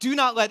 4:29. Do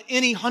not let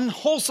any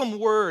unwholesome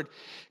word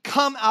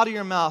come out of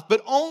your mouth,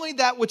 but only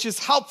that which is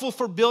helpful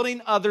for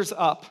building others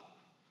up.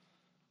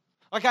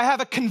 Like I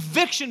have a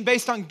conviction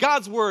based on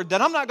God's word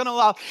that I'm not going to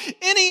allow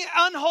any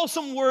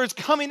unwholesome words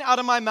coming out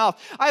of my mouth.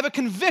 I have a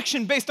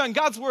conviction based on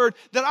God's word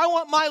that I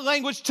want my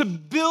language to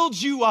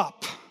build you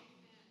up.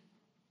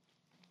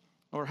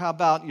 Or how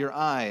about your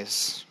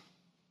eyes?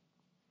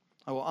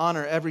 I will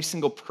honor every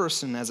single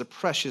person as a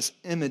precious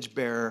image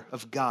bearer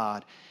of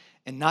God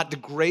and not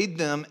degrade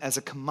them as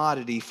a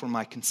commodity for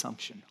my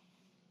consumption.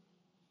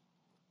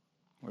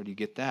 Where do you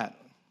get that?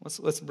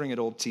 Let's bring it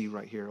Old T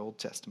right here, Old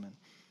Testament.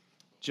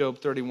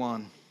 Job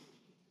 31.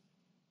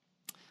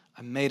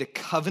 I made a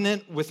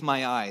covenant with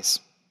my eyes.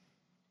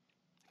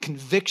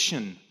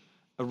 Conviction,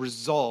 a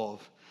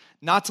resolve,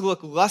 not to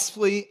look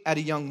lustfully at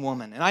a young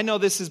woman. And I know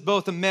this is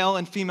both a male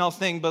and female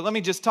thing, but let me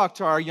just talk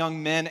to our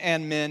young men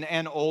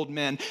and old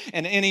men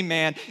and any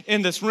man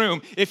in this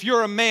room. If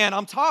you're a man,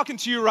 I'm talking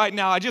to you right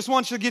now. I just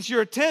want you to get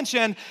your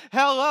attention.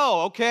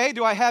 Hello, okay?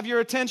 Do I have your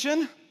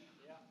attention?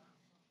 Yeah.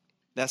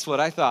 That's what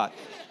I thought.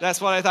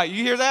 That's what I thought.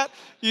 You hear that?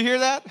 You hear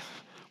that?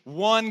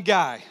 One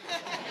guy.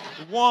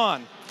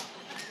 One.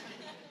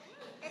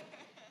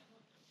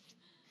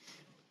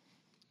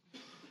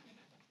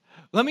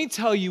 Let me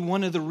tell you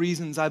one of the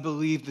reasons I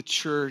believe the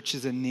church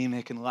is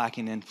anemic and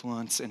lacking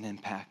influence and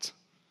impact.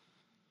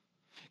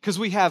 Because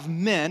we have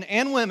men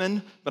and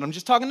women, but I'm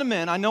just talking to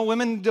men. I know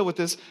women deal with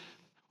this.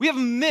 We have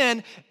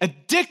men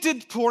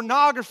addicted to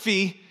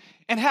pornography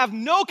and have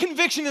no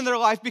conviction in their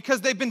life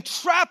because they've been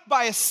trapped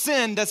by a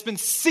sin that's been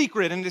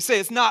secret. And they say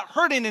it's not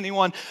hurting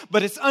anyone,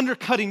 but it's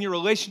undercutting your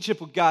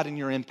relationship with God and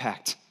your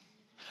impact.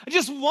 I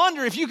just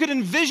wonder if you could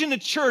envision a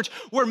church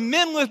where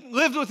men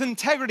lived with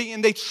integrity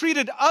and they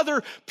treated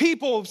other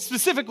people,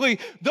 specifically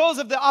those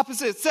of the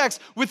opposite sex,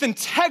 with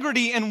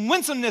integrity and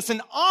winsomeness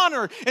and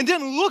honor and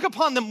didn't look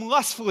upon them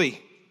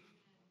lustfully.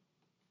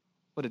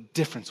 What a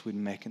difference we'd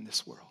make in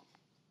this world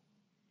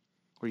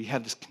where you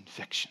have this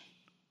conviction,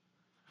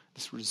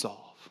 this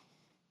resolve.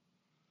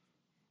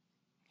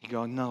 You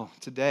go, no,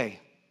 today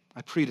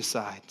I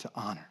decide to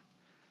honor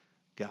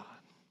God.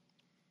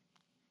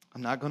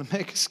 I'm not going to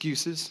make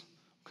excuses.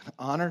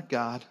 Honor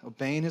God,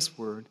 obeying his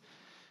word.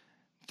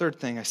 Third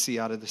thing I see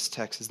out of this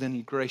text is then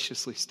you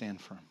graciously stand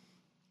firm.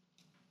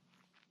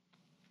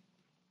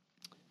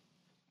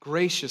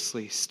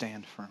 Graciously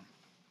stand firm.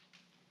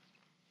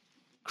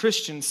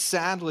 Christians,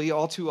 sadly,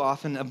 all too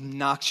often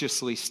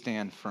obnoxiously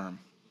stand firm.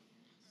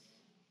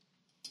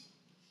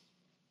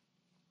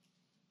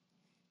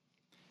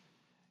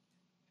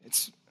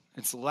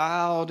 It's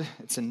loud,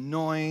 it's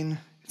annoying,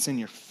 it's in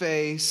your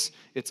face,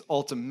 it's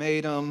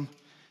ultimatum.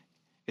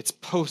 It's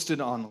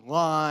posted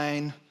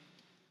online.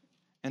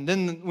 And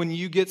then when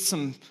you get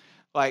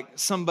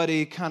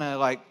somebody kind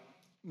of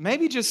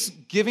maybe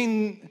just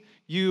giving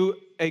you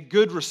a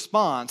good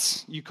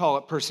response, you call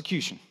it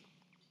persecution.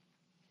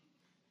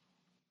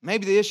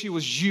 Maybe the issue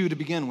was you to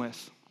begin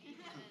with.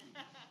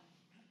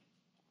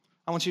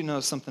 I want you to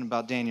know something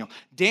about Daniel.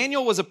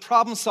 Daniel was a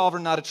problem solver,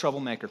 not a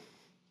troublemaker.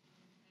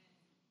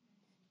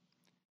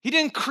 He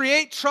didn't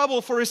create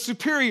trouble for his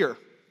superior,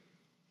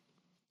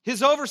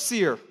 his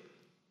overseer,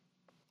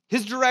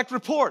 his direct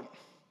report.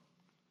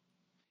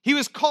 He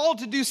was called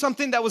to do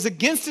something that was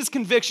against his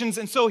convictions,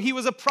 and so he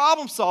was a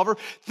problem solver,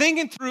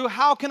 thinking through,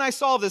 how can I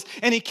solve this?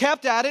 And he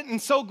kept at it,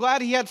 and so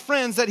glad he had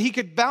friends that he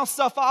could bounce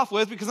stuff off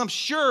with, because I'm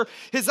sure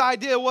his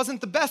idea wasn't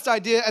the best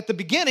idea at the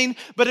beginning,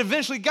 but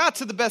eventually got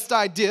to the best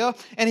idea,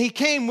 and he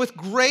came with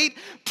great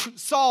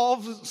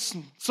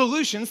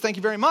solutions, thank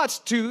you very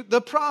much, to the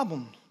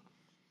problem.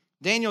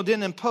 Daniel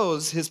didn't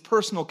impose his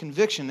personal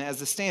conviction as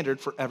the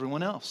standard for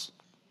everyone else.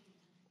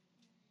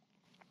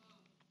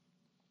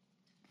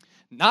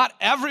 Not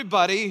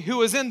everybody who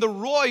was in the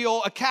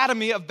Royal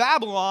Academy of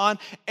Babylon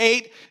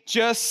ate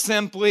just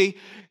simply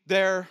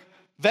their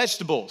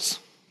vegetables.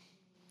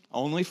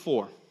 Only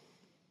 4.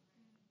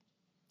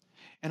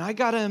 And I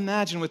got to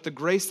imagine with the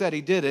grace that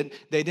he did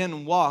it, they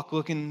didn't walk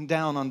looking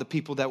down on the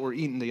people that were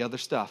eating the other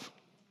stuff.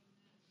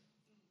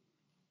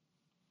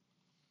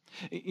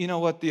 You know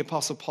what the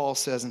Apostle Paul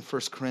says in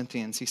 1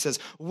 Corinthians? He says,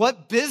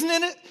 what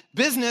business,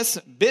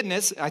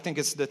 I think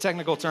it's the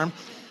technical term.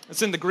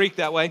 It's in the Greek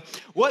that way.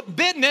 What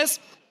business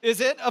is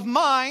it of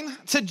mine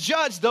to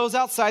judge those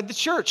outside the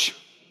church?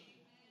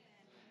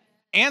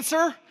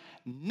 Answer,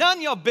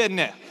 none your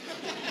business.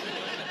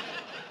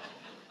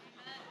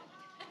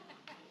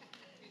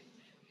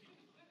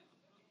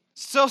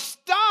 So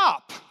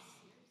stop.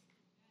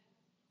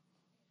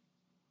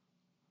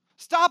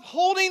 Stop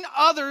holding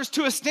others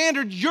to a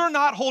standard you're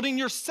not holding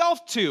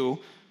yourself to.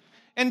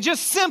 And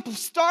just simply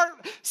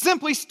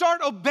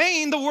start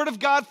obeying the word of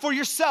God for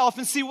yourself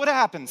and see what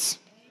happens.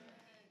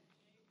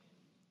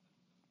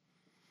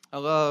 I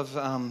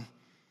love,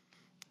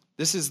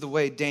 this is the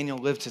way Daniel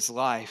lived his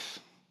life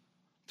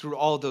through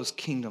all those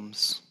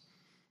kingdoms.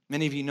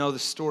 Many of you know the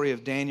story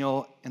of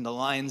Daniel in the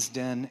lion's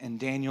den, and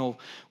Daniel,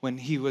 when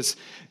it was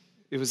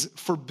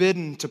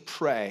forbidden to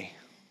pray.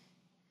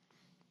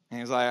 And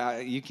he was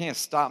like, you can't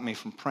stop me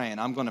from praying.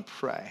 I'm going to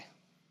pray.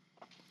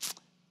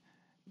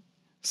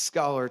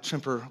 Scholar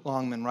Trimper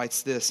Longman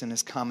writes this in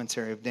his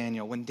commentary of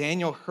Daniel. When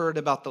Daniel heard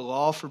about the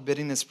law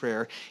forbidding his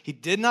prayer, he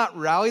did not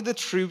rally the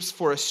troops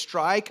for a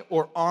strike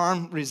or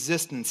armed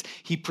resistance.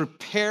 He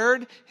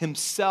prepared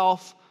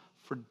himself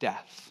for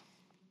death.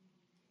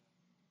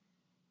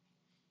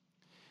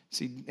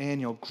 See,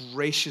 Daniel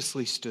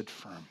graciously stood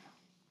firm.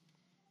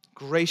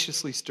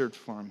 Graciously stood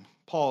firm.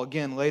 Paul,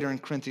 again, later in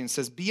Corinthians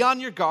says, be on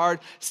your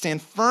guard,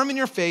 stand firm in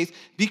your faith,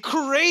 be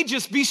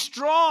courageous, be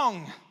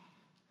strong.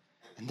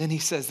 And then he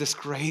says this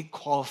great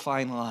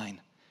qualifying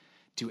line,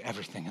 do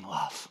everything in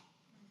love.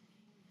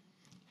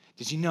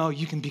 Did you know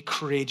you can be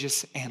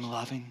courageous and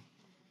loving?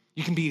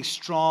 You can be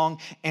strong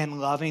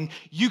and loving.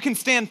 You can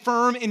stand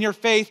firm in your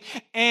faith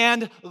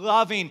and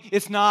loving.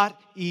 It's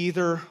not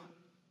either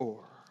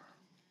or.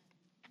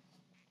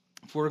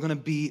 if we're going to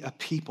be a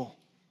people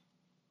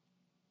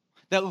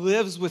that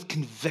lives with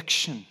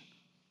conviction,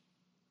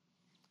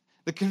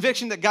 the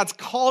conviction that God's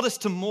called us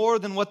to more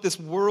than what this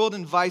world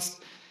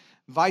invites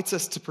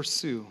us to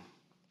pursue,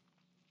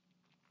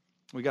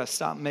 we got to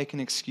stop making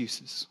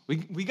excuses.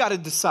 We got to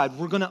decide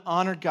we're going to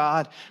honor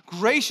God,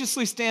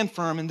 graciously stand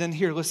firm, and then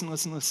here, listen.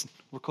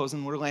 We're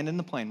closing, we're landing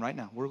the plane right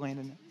now. We're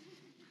landing it.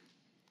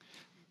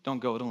 Don't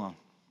go it alone.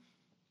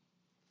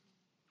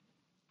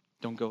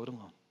 Don't go it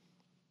alone.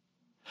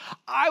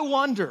 I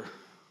wonder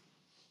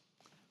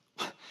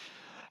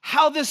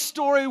how this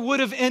story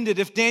would have ended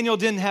if Daniel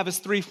didn't have his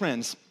three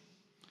friends,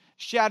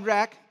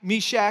 Shadrach,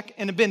 Meshach,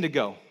 and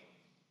Abednego.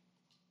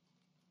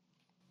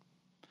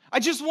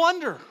 I just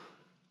wonder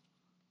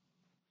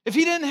if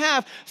he didn't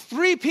have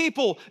three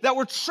people that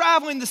were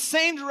traveling the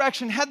same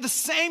direction, had the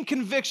same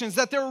convictions,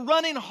 that they were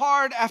running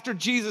hard after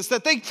Jesus,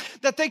 that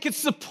they could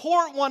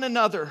support one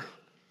another.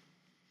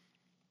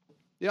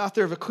 The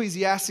author of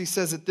Ecclesiastes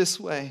says it this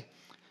way: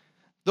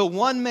 though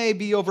one may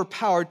be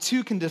overpowered,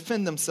 two can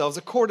defend themselves.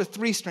 A cord of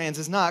three strands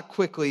is not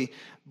quickly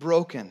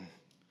broken.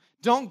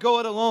 Don't go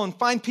it alone.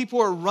 Find people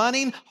who are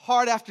running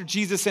hard after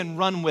Jesus and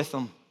run with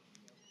them.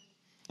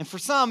 And for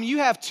some, you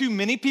have too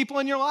many people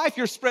in your life.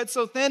 You're spread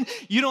so thin,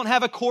 you don't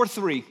have a core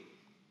three.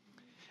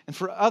 And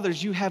for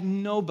others, you have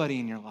nobody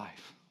in your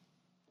life.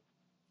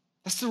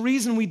 That's the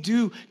reason we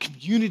do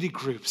community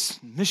groups,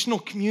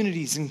 missional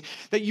communities, and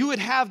that you would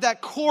have that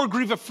core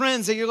group of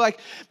friends that you're like,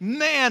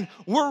 man,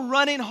 we're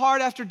running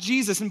hard after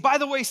Jesus. And by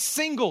the way,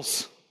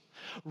 singles,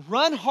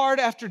 run hard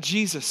after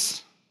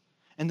Jesus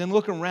and then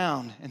look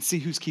around and see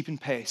who's keeping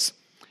pace.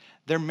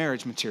 They're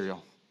marriage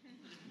material.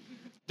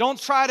 Don't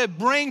try to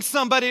bring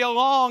somebody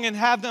along and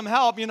have them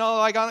help,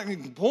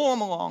 like pull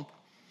them along.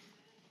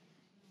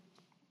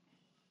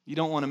 You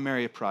don't want to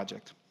marry a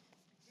project.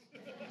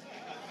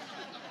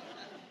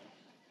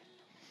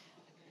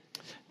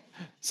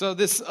 So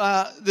this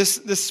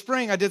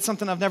spring, I did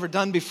something I've never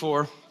done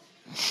before,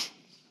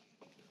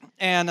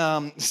 and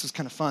this was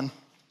kind of fun.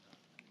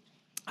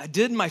 I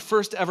did my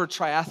first ever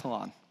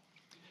triathlon.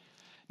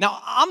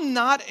 Now, I'm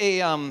not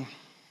a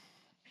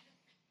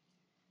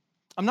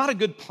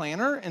good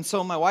planner, and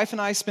so my wife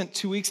and I spent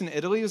 2 weeks in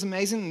Italy. It was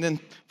amazing, and then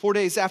 4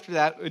 days after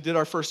that, we did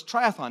our first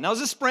triathlon. Now, it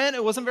was a sprint.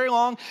 It wasn't very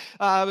long,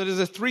 but it was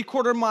a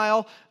 3/4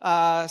 mile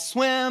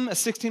swim, a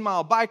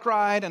 16-mile bike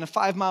ride, and a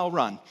 5-mile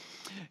run.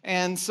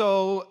 And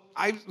so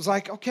I was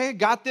like, okay,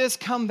 got this,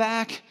 come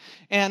back.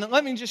 And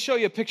let me just show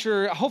you a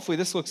picture. Hopefully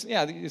this looks,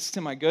 it's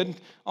semi-good.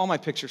 All my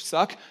pictures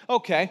suck.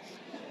 Okay.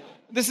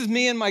 This is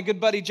me and my good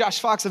buddy, Josh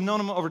Fox. I've known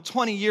him over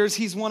 20 years.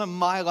 He's one of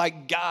my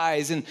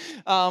guys. And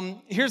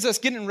here's us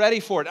getting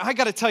ready for it. I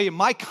got to tell you,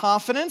 my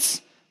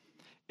confidence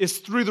is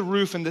through the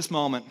roof in this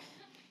moment.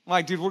 I'm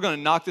like, dude, we're going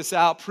to knock this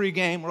out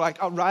pregame. We're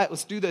like, all right,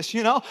 let's do this,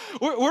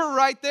 We're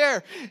right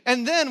there.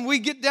 And then we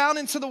get down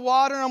into the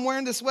water. I'm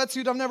wearing this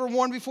wetsuit I've never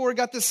worn before. I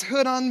got this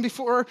hood on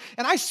before.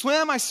 And I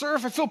swim, I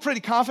surf. I feel pretty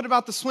confident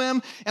about the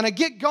swim. And I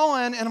get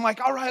going, and I'm like,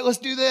 all right, let's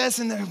do this.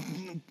 And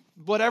then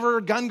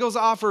whatever, gun goes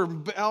off or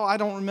bell, I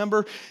don't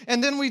remember.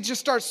 And then we just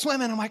start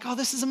swimming. I'm like, oh,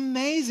 this is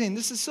amazing.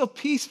 This is so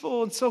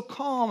peaceful and so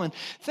calm. And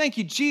thank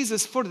you,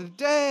 Jesus, for the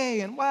day.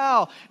 And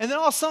wow. And then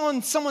all of a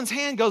sudden, someone's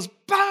hand goes,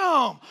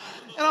 boom.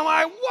 And I'm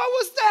like, what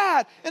was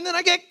that? And then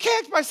I get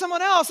kicked by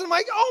someone else. And I'm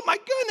like, oh, my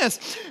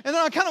goodness. And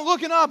then I'm kind of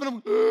looking up, and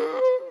I'm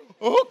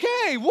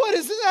okay, what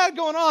is that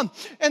going on?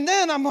 And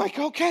then I'm like,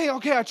 okay,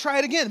 I try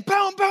it again.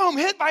 Boom, boom,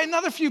 hit by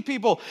another few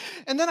people.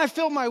 And then I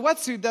feel my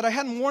wetsuit that I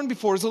hadn't worn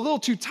before is a little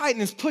too tight,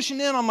 and it's pushing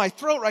in on my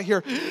throat right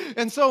here.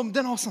 And so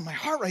then all of a sudden my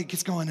heart rate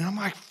gets going, and I'm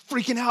like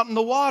freaking out in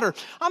the water.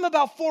 I'm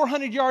about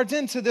 400 yards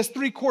into this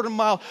 3/4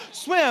 mile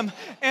swim,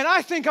 and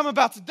I think I'm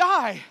about to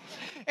die.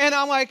 And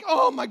I'm like,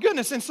 oh my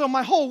goodness. And so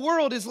my whole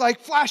world is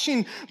like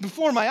flashing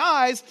before my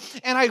eyes.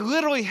 And I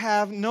literally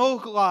have, no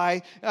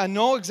lie,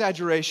 no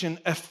exaggeration,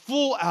 a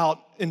full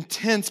out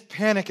intense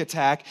panic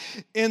attack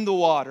in the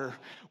water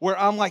where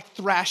I'm like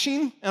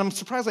thrashing. And I'm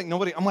surprised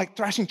I'm like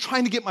thrashing,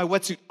 trying to get my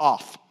wetsuit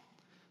off.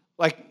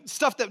 Like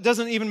stuff that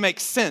doesn't even make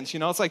sense.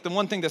 It's like the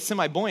one thing that's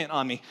semi-buoyant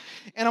on me.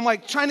 And I'm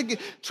like trying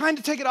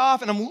to take it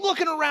off. And I'm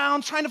looking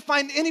around, trying to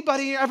find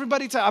everybody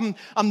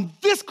I'm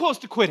this close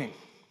to quitting.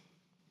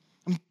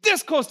 I'm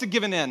this close to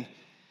giving in.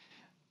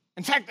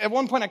 In fact, at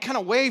one point, I kind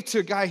of waved to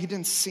a guy. He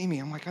didn't see me.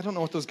 I'm like, I don't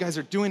know what those guys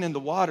are doing in the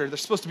water. They're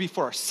supposed to be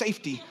for our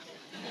safety.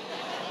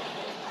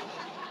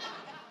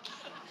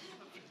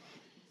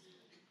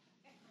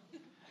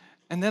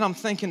 And then I'm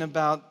thinking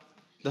about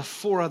the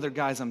 4 other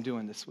guys I'm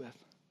doing this with.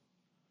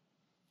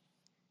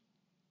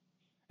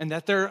 And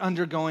that they're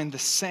undergoing the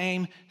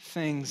same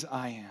things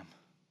I am.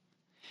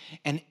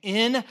 And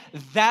in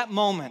that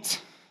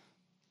moment,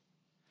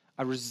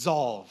 I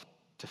resolved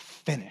to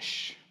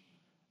finish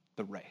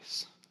the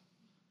race.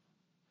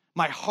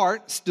 My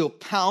heart still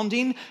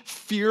pounding,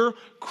 fear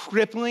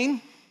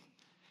crippling.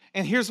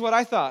 And here's what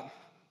I thought.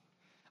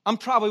 I'm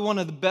probably one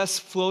of the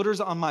best floaters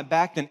on my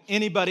back than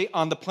anybody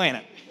on the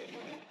planet.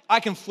 I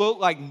can float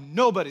like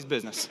nobody's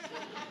business.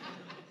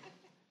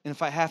 And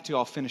if I have to,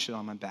 I'll finish it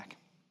on my back.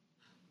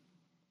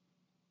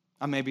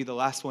 I may be the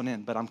last one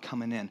in, but I'm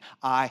coming in.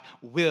 I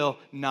will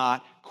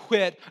not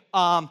quit.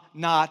 I'm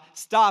not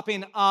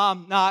stopping.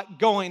 I'm not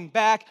going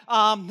back.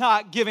 I'm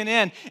not giving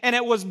in. And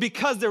it was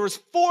because there was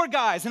 4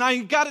 guys. And I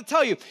got to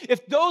tell you,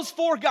 if those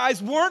 4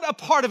 guys weren't a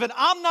part of it,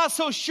 I'm not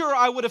so sure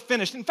I would have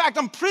finished. In fact,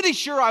 I'm pretty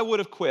sure I would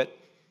have quit.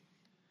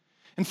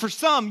 And for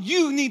some,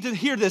 you need to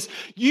hear this.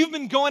 You've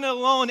been going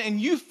alone and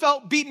you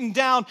felt beaten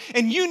down,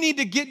 and you need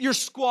to get your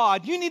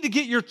squad. You need to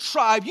get your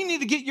tribe. You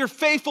need to get your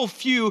faithful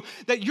few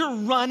that you're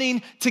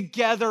running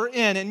together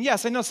in. And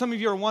yes, I know some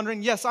of you are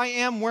wondering, yes, I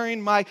am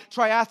wearing my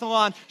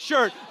triathlon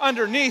shirt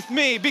underneath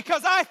me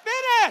because I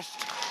finished.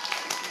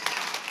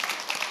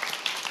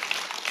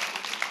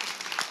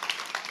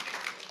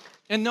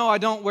 And no, I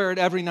don't wear it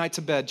every night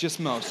to bed, just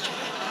most.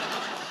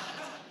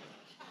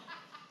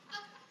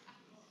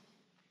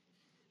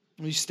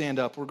 You stand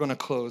up. We're going to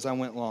close. I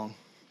went long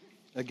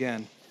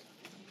again.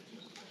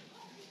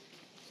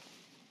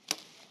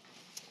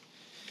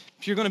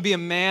 If you're going to be a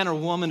man or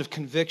woman of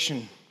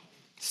conviction,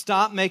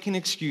 stop making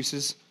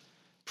excuses,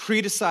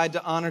 pre-decide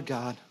to honor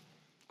God,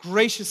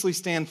 graciously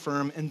stand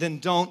firm, and then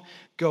don't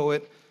go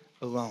it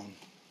alone.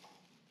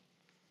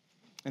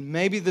 And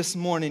maybe this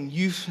morning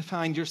you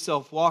find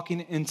yourself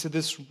walking into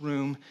this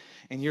room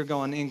and you're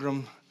going,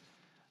 Ingram,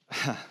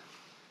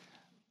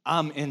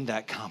 I'm in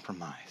that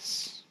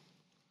compromise.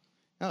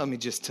 Now, let me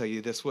just tell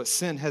you this. What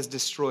sin has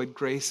destroyed,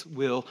 grace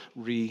will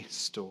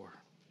restore.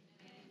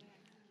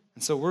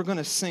 And so we're going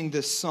to sing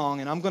this song,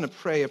 and I'm going to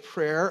pray a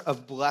prayer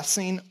of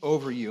blessing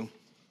over you.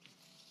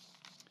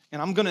 And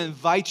I'm going to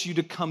invite you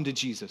to come to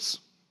Jesus.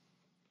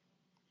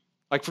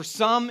 Like for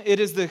some,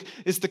 it's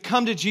the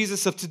come to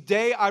Jesus of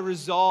today I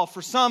resolve.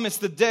 For some, it's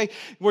the day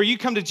where you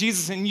come to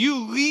Jesus and you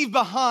leave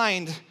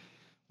behind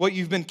what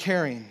you've been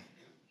carrying.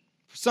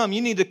 For some,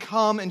 you need to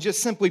come and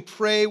just simply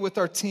pray with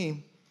our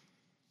team.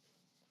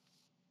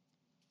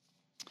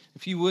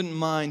 If you wouldn't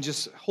mind,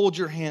 just hold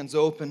your hands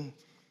open.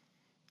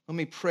 Let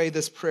me pray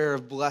this prayer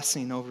of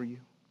blessing over you.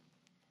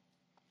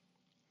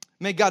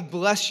 May God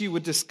bless you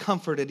with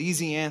discomfort at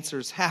easy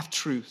answers,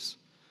 half-truths,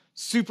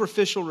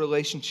 superficial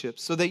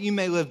relationships, so that you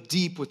may live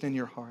deep within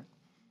your heart.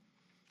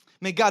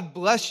 May God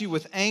bless you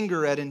with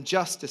anger at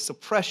injustice,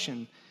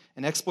 oppression,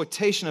 and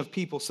exploitation of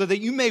people, so that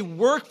you may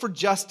work for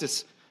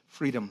justice,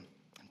 freedom,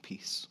 and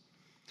peace.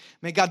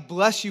 May God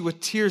bless you with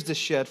tears to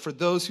shed for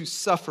those who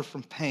suffer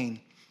from pain,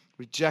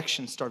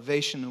 rejection,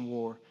 starvation, and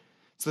war,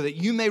 so that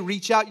you may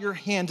reach out your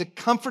hand to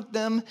comfort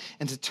them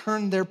and to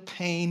turn their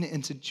pain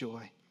into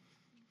joy.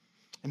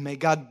 And may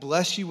God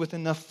bless you with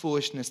enough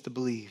foolishness to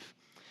believe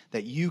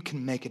that you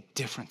can make a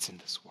difference in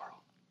this world,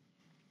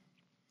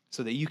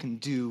 so that you can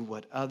do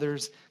what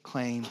others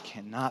claim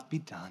cannot be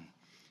done.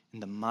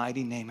 In the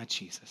mighty name of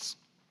Jesus,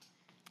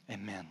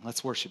 amen.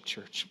 Let's worship,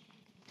 church.